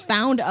There's so much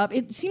bound up.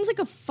 It seems like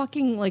a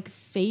fucking like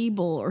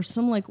fable or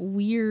some like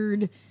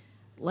weird...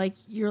 Like,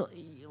 you're...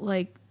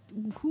 Like...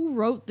 Who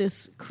wrote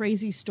this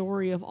crazy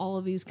story of all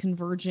of these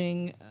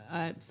converging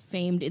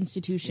famed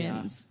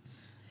institutions?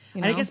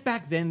 And I guess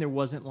back then there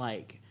wasn't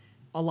like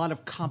a lot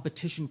of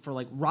competition for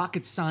like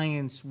rocket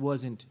science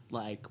wasn't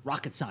like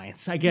rocket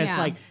science, I guess.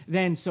 Like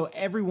then, so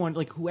everyone,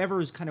 like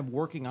whoever is kind of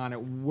working on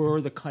it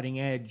were the cutting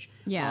edge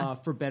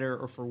for better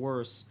or for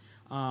worse.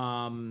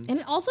 And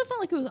it also felt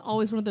like it was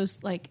always one of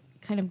those like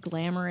kind of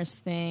glamorous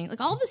thing.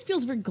 Like all of this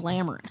feels very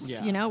glamorous,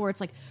 where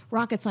it's like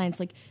rocket science,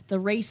 like the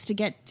race to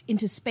get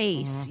into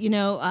space,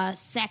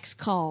 sex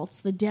cults,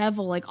 the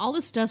devil, like all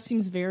this stuff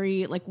seems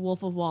very like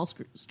Wolf of Wall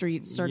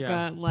Street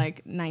circa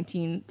like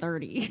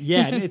 1930.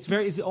 Yeah, and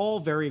it's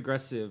all very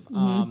aggressive.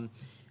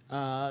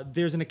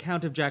 There's an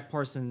account of Jack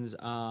Parsons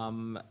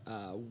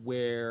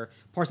where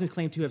Parsons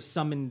claimed to have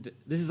summoned,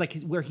 this is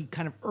like where he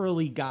kind of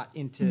early got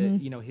into,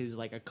 his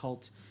like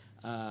occult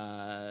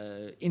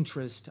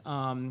interest.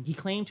 He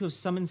claimed to have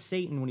summoned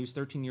Satan when he was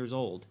 13 years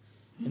old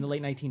in the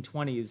late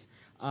 1920s,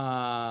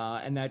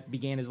 and that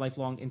began his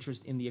lifelong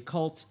interest in the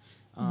occult,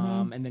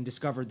 and then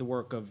discovered the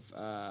work of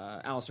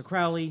Aleister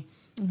Crowley.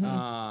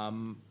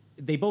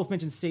 They both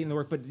mentioned Satan in the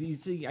work, but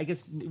I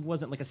guess it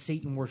wasn't like a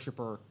Satan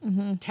worshiper.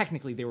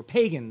 Technically, they were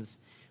pagans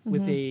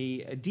with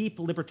a deep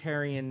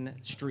libertarian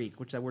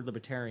streak, which that word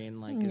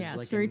libertarian is it's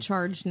like very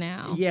charged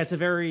now. Yeah, it's a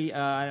very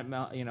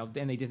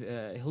and they did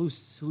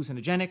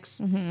hallucinogenics.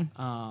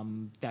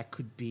 That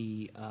could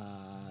be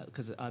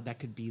because that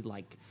could be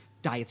like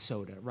diet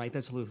soda, right?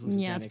 That's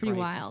hallucinogenic. Yeah, it's pretty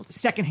wild.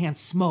 Secondhand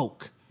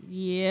smoke.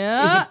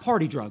 Yeah, is a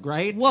party drug,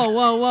 right?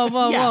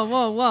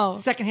 Whoa.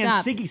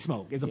 Secondhand ciggy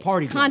smoke is a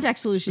party drug. Contact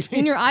solution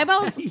in your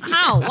eyeballs?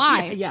 How?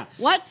 Why? Yeah.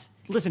 What?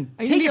 Listen,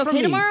 are you gonna be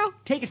okay tomorrow?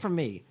 Take it from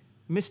me,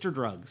 Mr.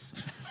 Drugs.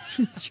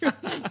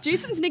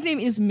 Jason's nickname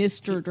is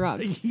Mr.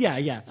 Drugs. Yeah.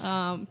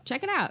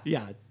 Check it out.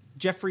 Yeah.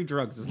 Jeffrey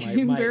Drugs is my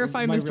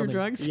verify my Mr.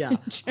 Drugs. Yeah.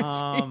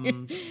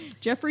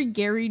 Jeffrey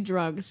Gary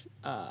Drugs.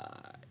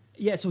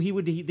 So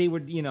they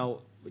would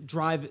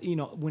drive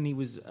when he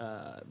was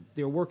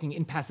they were working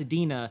in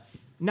Pasadena,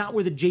 not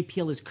where the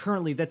JPL is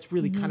currently. That's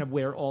really kind of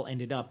where it all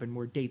ended up and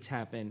where dates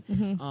happen.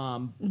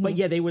 But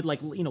they would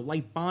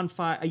light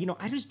bonfire.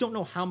 I just don't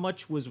know how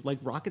much was like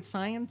rocket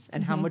science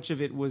and how much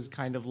of it was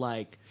kind of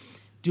like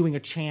doing a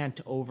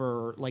chant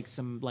over like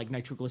some like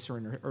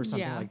nitroglycerin or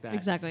something like that.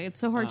 Exactly.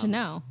 It's so hard to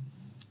know.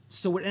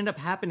 So what ended up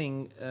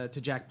happening to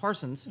Jack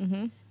Parsons,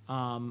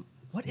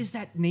 what is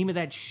that name of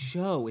that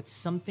show? It's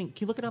something, can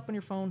you look it up on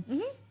your phone?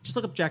 Just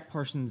look up Jack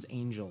Parsons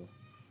Angel.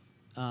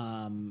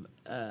 I'm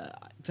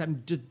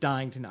just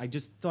dying to know. I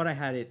just thought I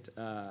had it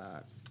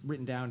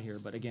written down here,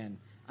 but again,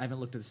 I haven't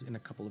looked at this in a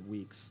couple of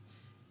weeks.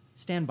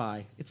 Stand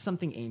by. It's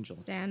something Angel.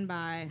 Stand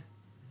by.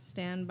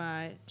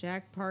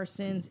 Jack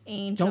Parsons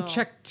Angel. Don't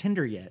check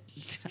Tinder yet.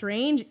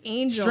 Strange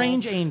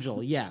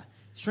Angel. Yeah.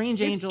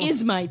 Strange Angel. This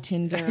is my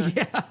Tinder.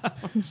 So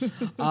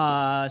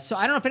I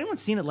don't know if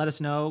anyone's seen it. Let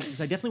us know, because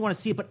I definitely want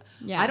to see it. But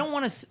I don't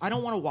want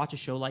to watch a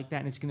show like that,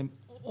 and it's gonna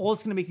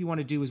make me want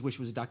to do is wish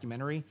it was a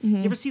documentary.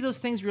 You ever see those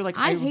things where you're like,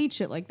 I hate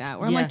shit like that,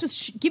 where I'm like,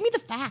 just give me the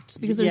facts,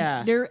 because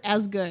they're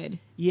as good.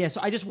 Yeah,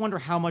 so I just wonder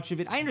how much of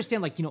it. I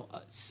understand, like,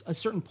 a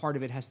certain part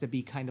of it has to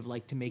be kind of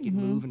like to make it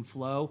move and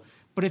flow.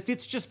 But if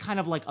it's just kind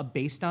of like a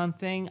based on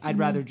thing, I'd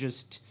rather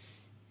just.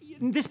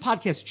 This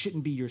podcast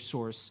shouldn't be your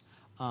source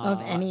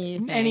of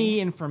any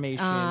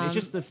information. It's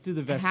just through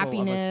the vessel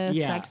happiness,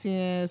 of us.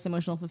 sexiness,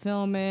 emotional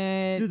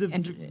fulfillment, through the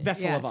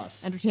vessel of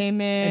us.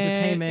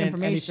 Entertainment,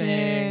 information.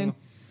 Anything.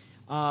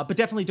 But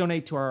definitely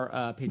donate to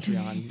our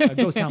Patreon,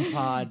 Ghost Town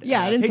Pod.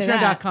 I didn't say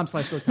that.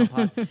 Patreon.com/Ghost Town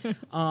Pod.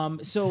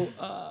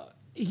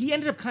 He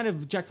ended up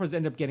Jack Parsons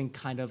ended up getting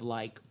kind of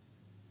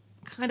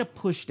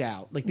pushed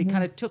out. Like they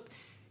kind of took,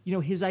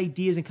 his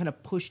ideas and kind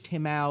of pushed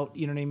him out.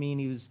 You know what I mean?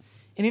 He was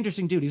an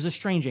interesting dude. He was a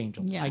strange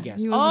angel, I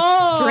guess. He was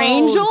a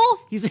strangel?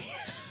 He's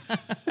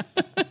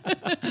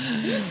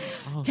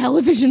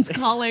Television's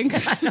calling.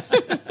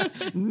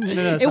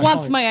 No, It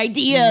wants my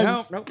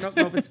ideas. Nope.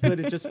 It's good.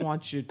 It just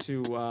wants you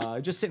to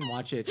just sit and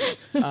watch it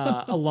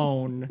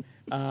alone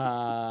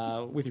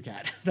with your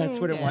cat. That's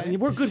what it wants.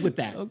 We're good with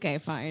that. Okay,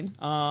 fine.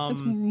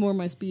 That's more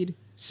my speed.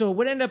 So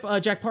what ended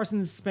up, Jack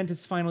Parsons spent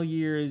his final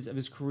years of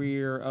his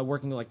career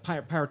working with like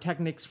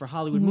pyrotechnics for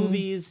Hollywood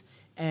movies.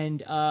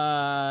 And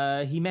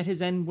he met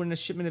his end when a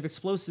shipment of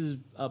explosives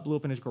blew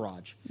up in his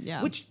garage.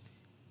 Yeah. Which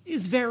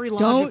is very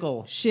logical.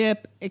 Don't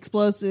ship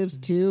explosives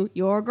to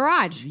your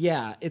garage.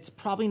 Yeah, it's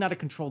probably not a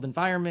controlled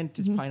environment.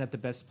 It's probably not the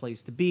best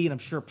place to be. And I'm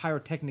sure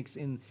pyrotechnics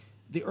in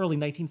the early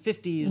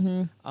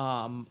 1950s,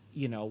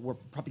 were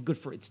probably good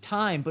for its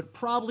time, but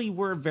probably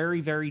were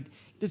very, very...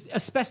 There's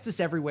asbestos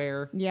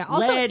everywhere. Yeah,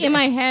 also in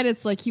my head,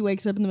 it's like he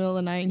wakes up in the middle of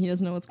the night and he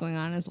doesn't know what's going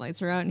on. His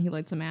lights are out and he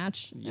lights a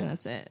match, and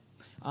that's it.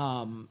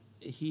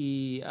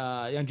 He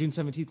on June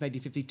 17th,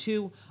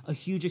 1952, a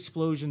huge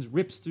explosion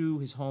rips through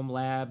his home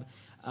lab.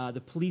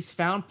 The police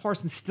found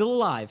Parsons still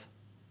alive.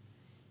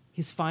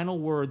 His final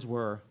words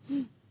were,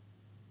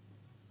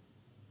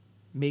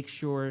 make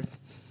sure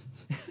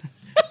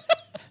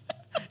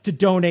to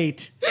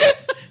donate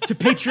to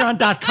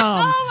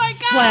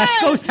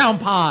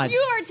patreon.com/GhostTownPod. You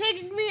are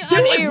taking me on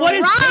a what ride.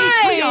 Is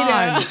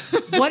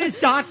Patreon? What is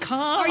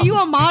 .com? Are you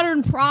a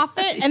modern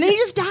prophet? And then he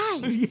just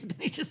dies.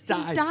 He just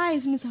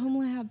dies in his home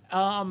lab.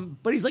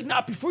 But he's like,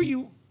 not before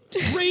you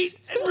rate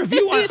and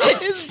review on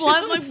his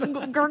blood like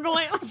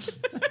gurgling.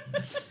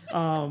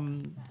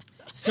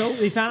 So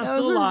they found him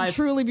still alive.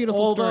 Truly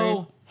beautiful although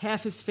story.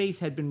 Half his face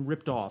had been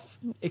ripped off,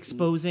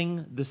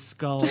 exposing the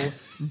skull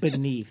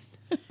beneath.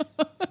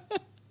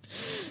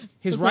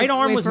 His right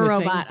arm was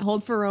missing.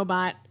 Hold for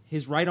robot.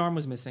 His right arm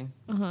was missing.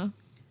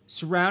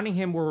 Surrounding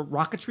him were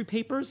rocketry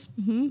papers.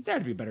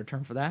 There'd be a better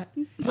term for that.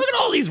 Look at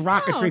all these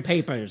rocketry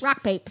papers.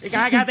 Rock papers.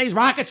 I got these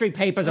rocketry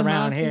papers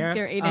around here.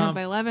 They're 8.5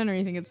 by 11, or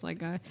you think it's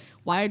like a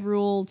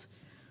wide-ruled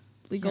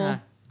legal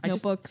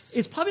notebooks?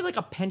 It's probably like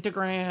a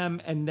pentagram,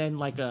 and then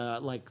like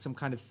some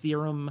kind of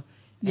theorem,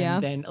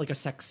 and then like a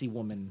sexy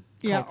woman.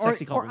 Yeah,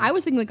 or I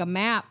was thinking like a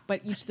map,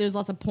 but there's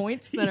lots of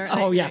points that are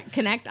that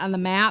connect on the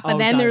map, and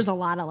then there's a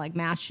lot of like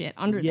math shit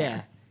under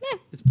there. Yeah,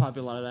 it's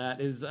probably a lot of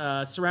that. Is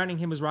surrounding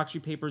him was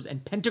rocketry papers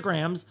and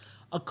pentagrams,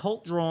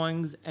 occult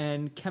drawings,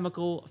 and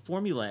chemical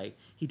formulae.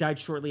 He died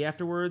shortly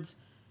afterwards,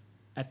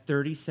 at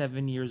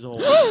 37 years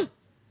old.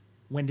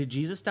 When did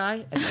Jesus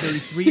die? At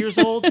 33 years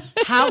old.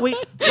 How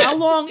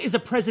long is a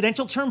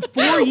presidential term?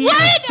 4 years.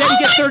 What? Then you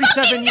get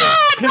 37 years.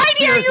 Right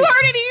here, you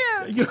heard it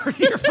here. You heard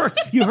it here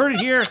first. You heard it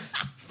here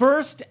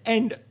first,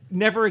 and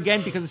never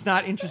again because it's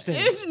not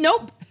interesting.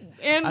 Nope.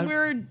 And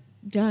we're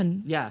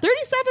done. Yeah.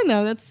 37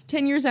 though. That's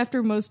 10 years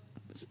after most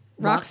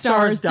rock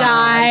stars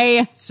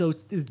die. So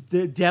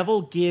the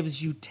devil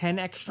gives you 10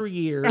 extra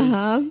years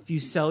if you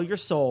sell your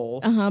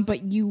soul.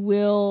 But you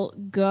will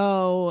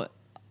go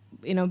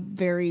in a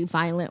very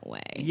violent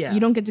way. Yeah. You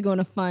don't get to go in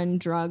a fun,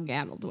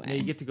 drug-addled way. Yeah,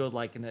 you get to go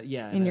like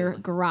in your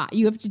garage.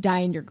 You have to die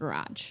in your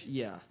garage.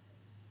 Yeah.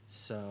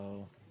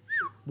 So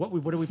what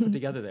do we put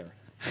together there?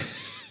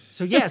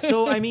 So yeah,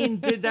 I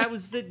mean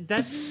that's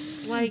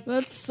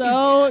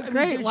so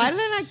great. Why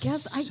didn't I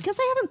guess? I guess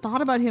I haven't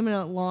thought about him in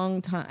a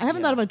long time. I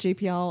haven't thought about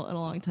JPL in a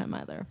long time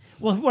either.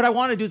 Well, what I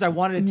want to do is I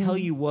wanted to tell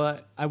you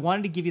what I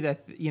wanted to give you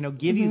that,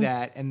 give you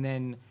that, and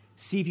then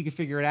see if you could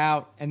figure it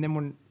out. And then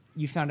when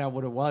you found out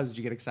what it was, did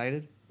you get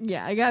excited?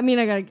 Yeah, I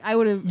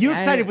would have. You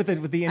excited with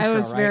the intro? I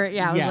was right?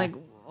 I was like.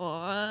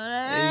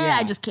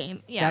 I just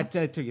came. Yeah,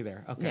 that took you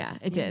there. Okay. Yeah,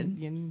 it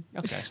did.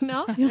 Okay.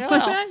 No,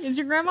 is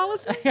your grandma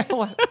listening?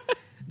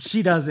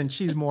 She doesn't.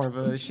 She's more of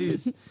a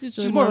she's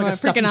really more like a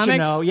stuff you should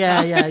know.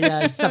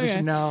 Yeah. Stuff you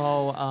should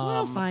know.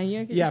 Well, fine.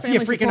 Yeah,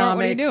 Freakonomics.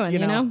 What are you doing? You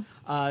know.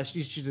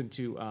 She's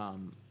into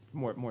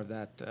more of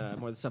that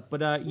more of the stuff.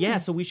 But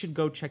so we should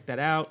go check that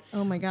out.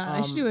 Oh my god,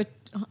 I should do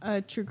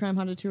a true crime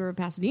haunted tour of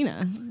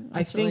Pasadena.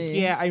 I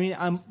think I mean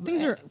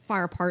things are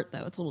far apart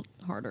though. It's a little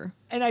harder.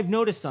 And I've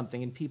noticed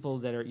something in people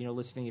that are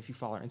listening. If you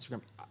follow our Instagram,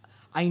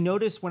 I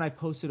noticed when I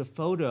posted a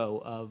photo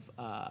of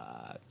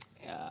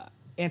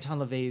Anton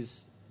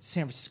LaVey's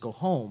San Francisco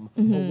home,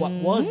 or what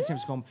was the San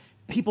Francisco home,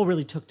 people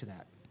really took to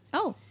that.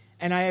 Oh.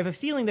 And I have a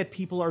feeling that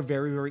people are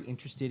very, very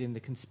interested in the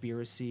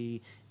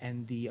conspiracy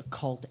and the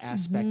occult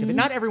aspect of it.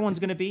 Not everyone's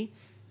going to be.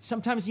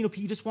 Sometimes, you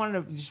just want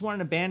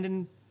an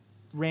abandoned,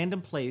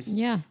 random place.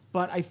 Yeah.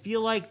 But I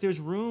feel like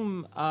there's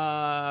room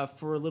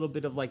for a little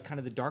bit of like kind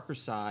of the darker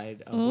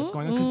side of what's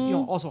going on, because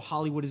also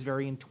Hollywood is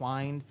very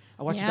entwined.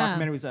 I watched a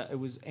documentary. It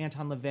was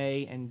Anton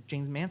LaVey and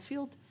James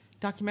Mansfield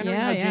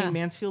documentary. James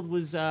Mansfield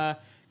was.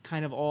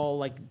 Kind of all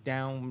like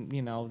down,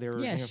 they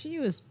were. Yeah, she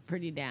was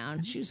pretty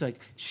down. She was like,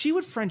 she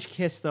would French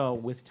kiss though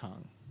with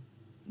tongue.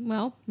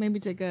 Well, maybe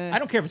take a. I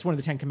don't care if it's one of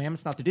the 10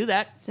 Commandments not to do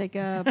that. Take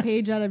a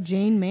page out of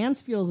Jane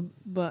Mansfield's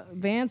book.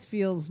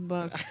 Mansfield's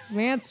book.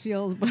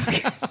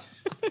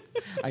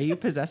 Are you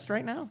possessed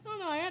right now? Oh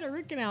no, I had a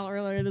root canal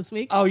earlier this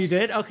week. Oh, you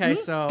did? Okay,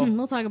 so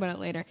we'll talk about it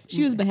later.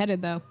 She was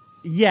beheaded though.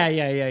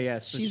 Yeah.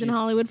 So she's in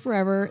Hollywood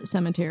forever.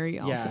 Cemetery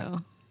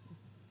also.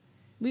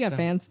 We got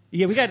fans.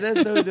 Yeah, we got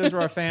those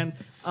are our fans.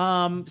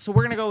 So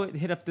we're gonna go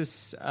hit up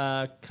this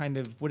kind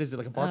of, what is it,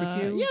 like a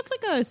barbecue? Yeah, it's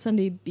like a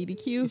Sunday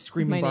BBQ.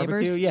 Screaming my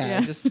barbecue. Neighbors. Yeah,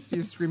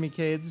 just screaming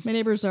kids. My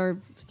neighbors are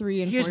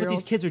 3 and 4 Here's year what these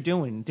olds. kids are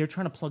doing. They're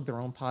trying to plug their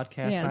own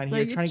podcast Yeah, on it's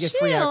here, like, trying to get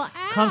free chill out.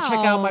 Come check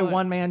out my out.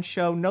 one-man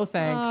show. No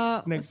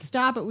thanks. No-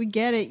 Stop it. We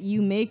get it.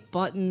 You make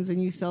buttons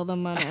and you sell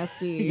them on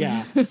Etsy.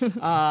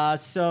 Yeah.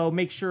 So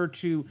make sure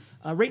to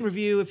rate and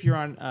review if you're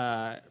on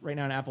right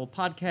now on Apple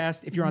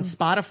Podcast. If you're on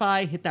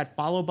Spotify, hit that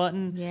follow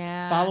button.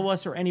 Yeah. Follow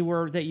us or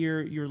anywhere that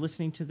you're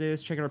listening to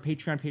this. Check out our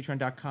Patreon,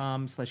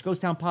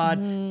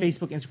 patreon.com/GhostTownPod.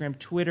 Facebook, Instagram,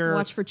 Twitter.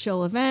 Watch for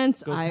chill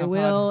events. Ghost I Town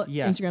will Pod.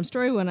 Yeah. Instagram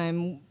story when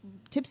I'm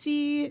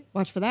tipsy.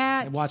 Watch for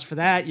that. Watch for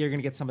that. You're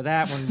gonna get some of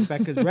that when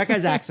Rebecca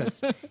has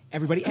access.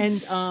 Everybody,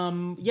 and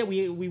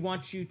we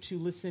want you to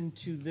listen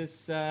to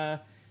this to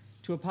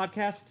a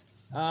podcast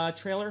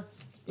trailer.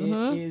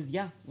 It is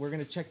we're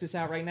gonna check this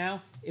out right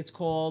now. It's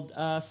called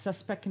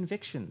Suspect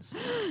Convictions.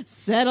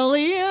 Settle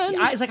in.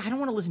 I was like, I don't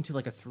want to listen to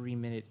like a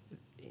 3-minute,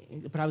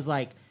 but I was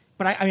like,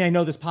 I mean I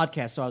know this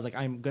podcast, so I was like,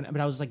 I'm gonna.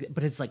 But I was like,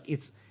 but it's like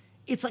it's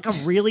like a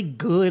really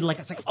good, like,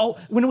 it's like, oh,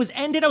 when it was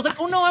ended, I was like,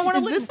 oh no, I want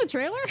to. Is this the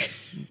trailer?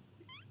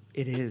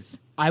 It is.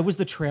 I was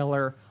the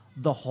trailer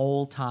the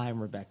whole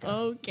time, Rebecca.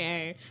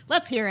 Okay,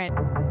 let's hear it.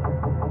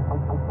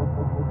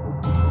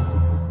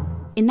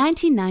 In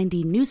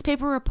 1990,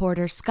 newspaper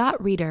reporter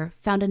Scott Reeder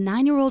found a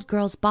 9-year-old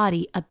girl's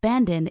body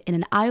abandoned in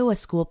an Iowa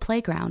school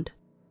playground.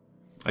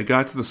 I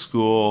got to the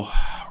school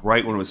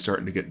right when it was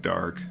starting to get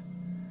dark,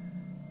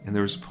 and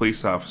there was a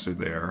police officer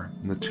there,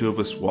 and the two of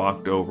us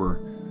walked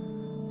over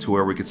to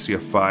where we could see a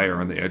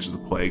fire on the edge of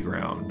the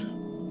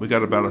playground. We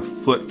got about a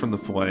foot from the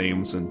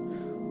flames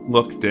and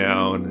looked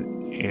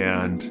down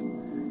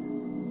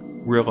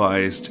and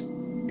realized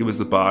it was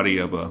the body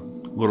of a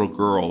little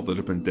girl that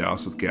had been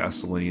doused with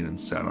gasoline and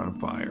set on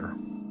fire.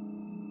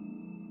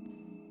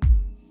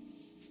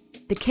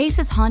 The case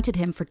has haunted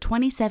him for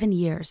 27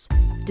 years.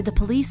 Did the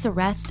police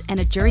arrest and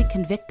a jury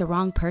convict the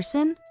wrong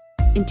person?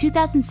 In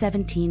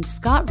 2017,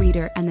 Scott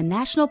Reeder and the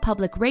national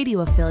public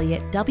radio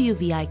affiliate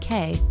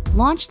WVIK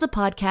launched the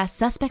podcast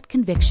Suspect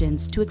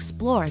Convictions to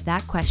explore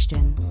that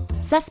question.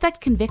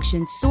 Suspect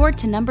Convictions soared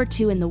to number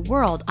 2 in the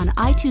world on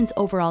iTunes'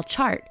 overall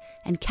chart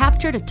and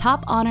captured a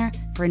top honor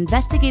for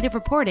investigative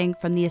reporting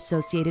from the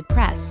Associated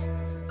Press.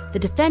 The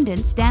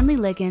defendant, Stanley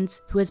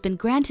Liggins, who has been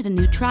granted a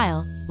new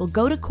trial, will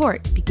go to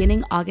court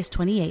beginning August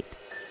 28th.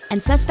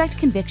 And Suspect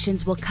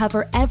Convictions will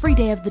cover every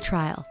day of the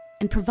trial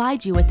and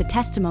provide you with the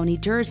testimony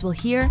jurors will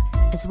hear,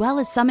 as well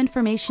as some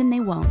information they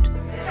won't.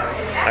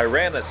 I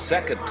ran a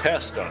second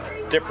test on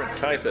it, different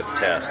type of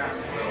test.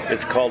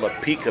 It's called a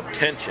peak of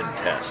tension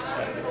test.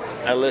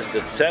 I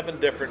listed 7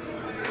 different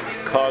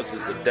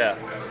causes of death.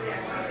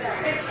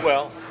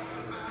 Well,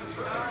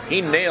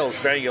 he nailed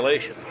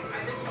strangulation.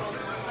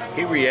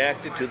 He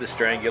reacted to the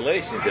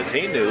strangulation because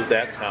he knew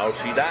that's how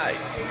she died.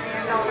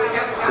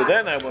 So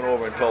then I went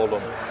over and told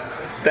him,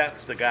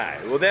 that's the guy.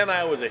 Well, then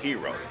I was a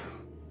hero.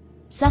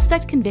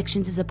 Suspect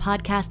Convictions is a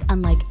podcast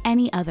unlike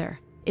any other.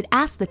 It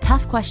asks the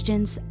tough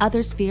questions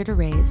others fear to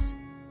raise.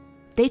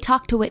 They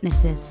talk to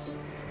witnesses.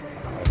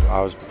 I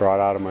was brought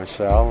out of my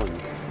cell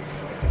and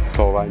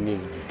told I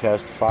needed to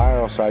testify,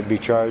 or else I'd be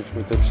charged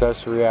with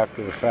accessory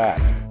after the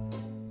fact.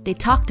 They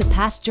talk to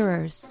past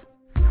jurors.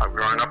 I've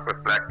grown up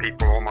with black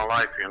people all my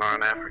life, in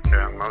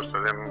Africa, and most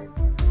of them,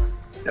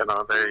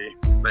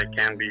 they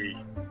can be,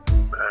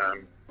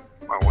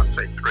 I won't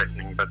say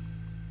threatening, but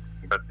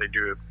they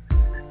do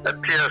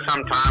appear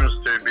sometimes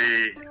to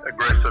be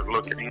aggressive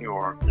looking,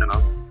 or, I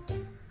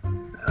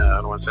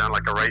don't want to sound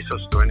like a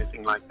racist or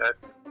anything like that.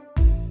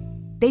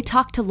 They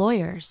talk to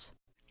lawyers.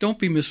 Don't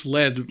be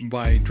misled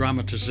by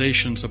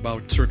dramatizations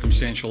about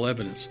circumstantial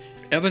evidence.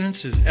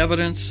 Evidence is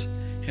evidence,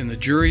 and the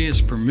jury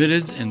is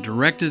permitted and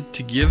directed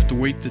to give the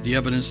weight that the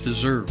evidence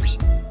deserves.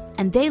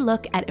 And they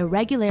look at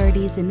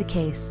irregularities in the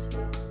case.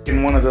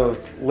 In one of the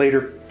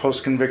later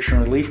post-conviction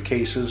relief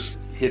cases,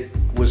 it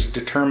was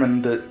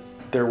determined that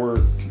there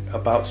were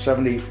about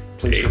 70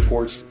 police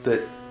reports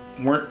that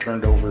weren't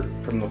turned over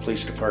from the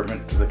police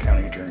department to the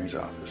county attorney's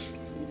office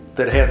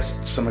that had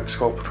some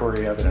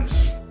exculpatory evidence.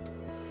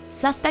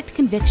 Suspect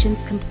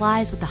Convictions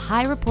complies with the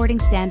high reporting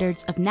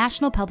standards of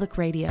National Public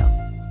Radio.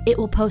 It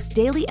will post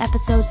daily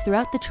episodes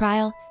throughout the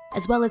trial,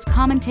 as well as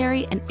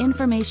commentary and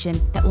information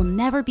that will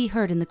never be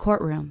heard in the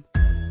courtroom.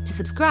 To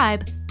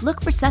subscribe, look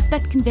for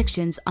Suspect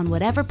Convictions on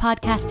whatever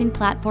podcasting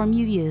platform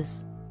you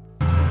use.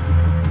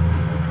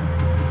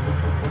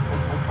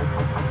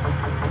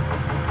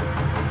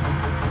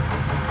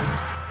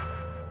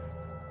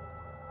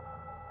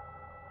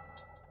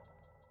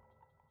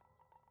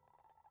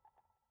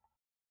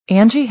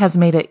 Angie has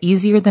made it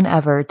easier than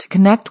ever to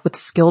connect with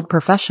skilled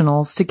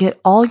professionals to get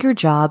all your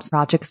jobs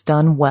projects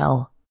done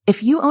well.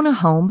 If you own a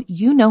home,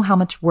 you know how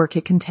much work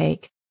it can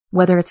take,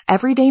 whether it's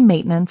everyday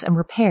maintenance and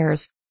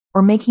repairs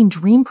or making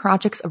dream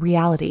projects a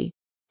reality.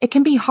 It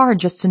can be hard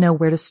just to know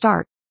where to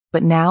start,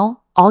 but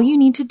now all you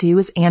need to do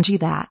is Angie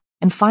that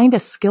and find a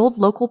skilled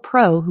local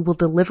pro who will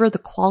deliver the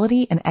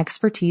quality and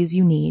expertise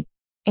you need.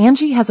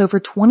 Angie has over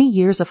 20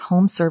 years of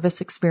home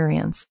service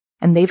experience,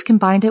 and they've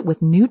combined it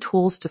with new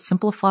tools to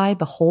simplify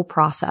the whole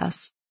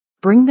process.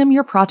 Bring them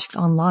your project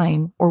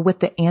online or with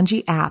the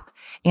Angie app,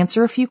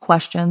 answer a few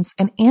questions,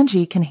 and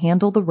Angie can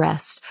handle the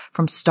rest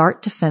from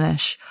start to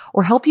finish,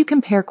 or help you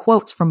compare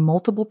quotes from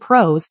multiple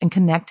pros and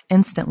connect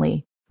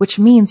instantly, which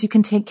means you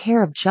can take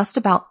care of just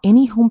about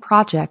any home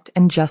project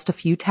in just a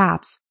few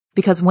taps.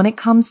 Because when it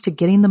comes to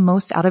getting the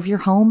most out of your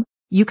home,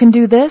 you can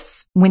do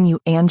this when you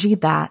Angie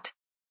that.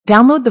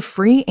 Download the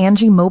free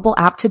Angie mobile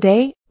app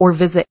today or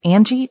visit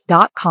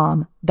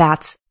Angie.com.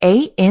 That's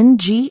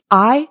ANGI.com.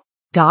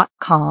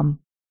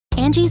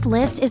 Angie's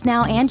List is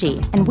now Angie,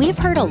 and we've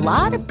heard a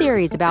lot of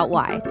theories about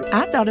why.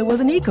 I thought it was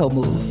an eco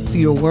move.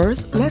 Fewer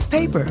words, less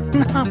paper.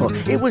 No,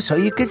 it was so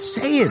you could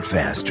say it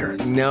faster.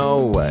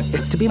 No,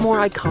 it's to be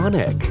more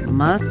iconic.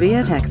 Must be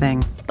a tech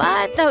thing.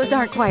 But those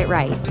aren't quite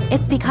right.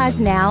 It's because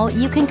now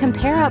you can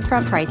compare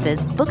upfront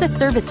prices, book a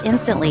service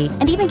instantly,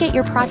 and even get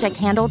your project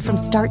handled from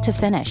start to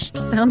finish.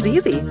 Sounds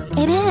easy.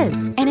 It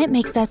is, and it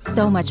makes us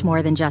so much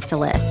more than just a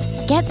list.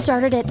 Get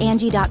started at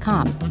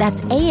Angie.com.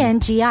 That's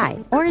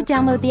ANGI, or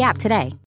download the app today.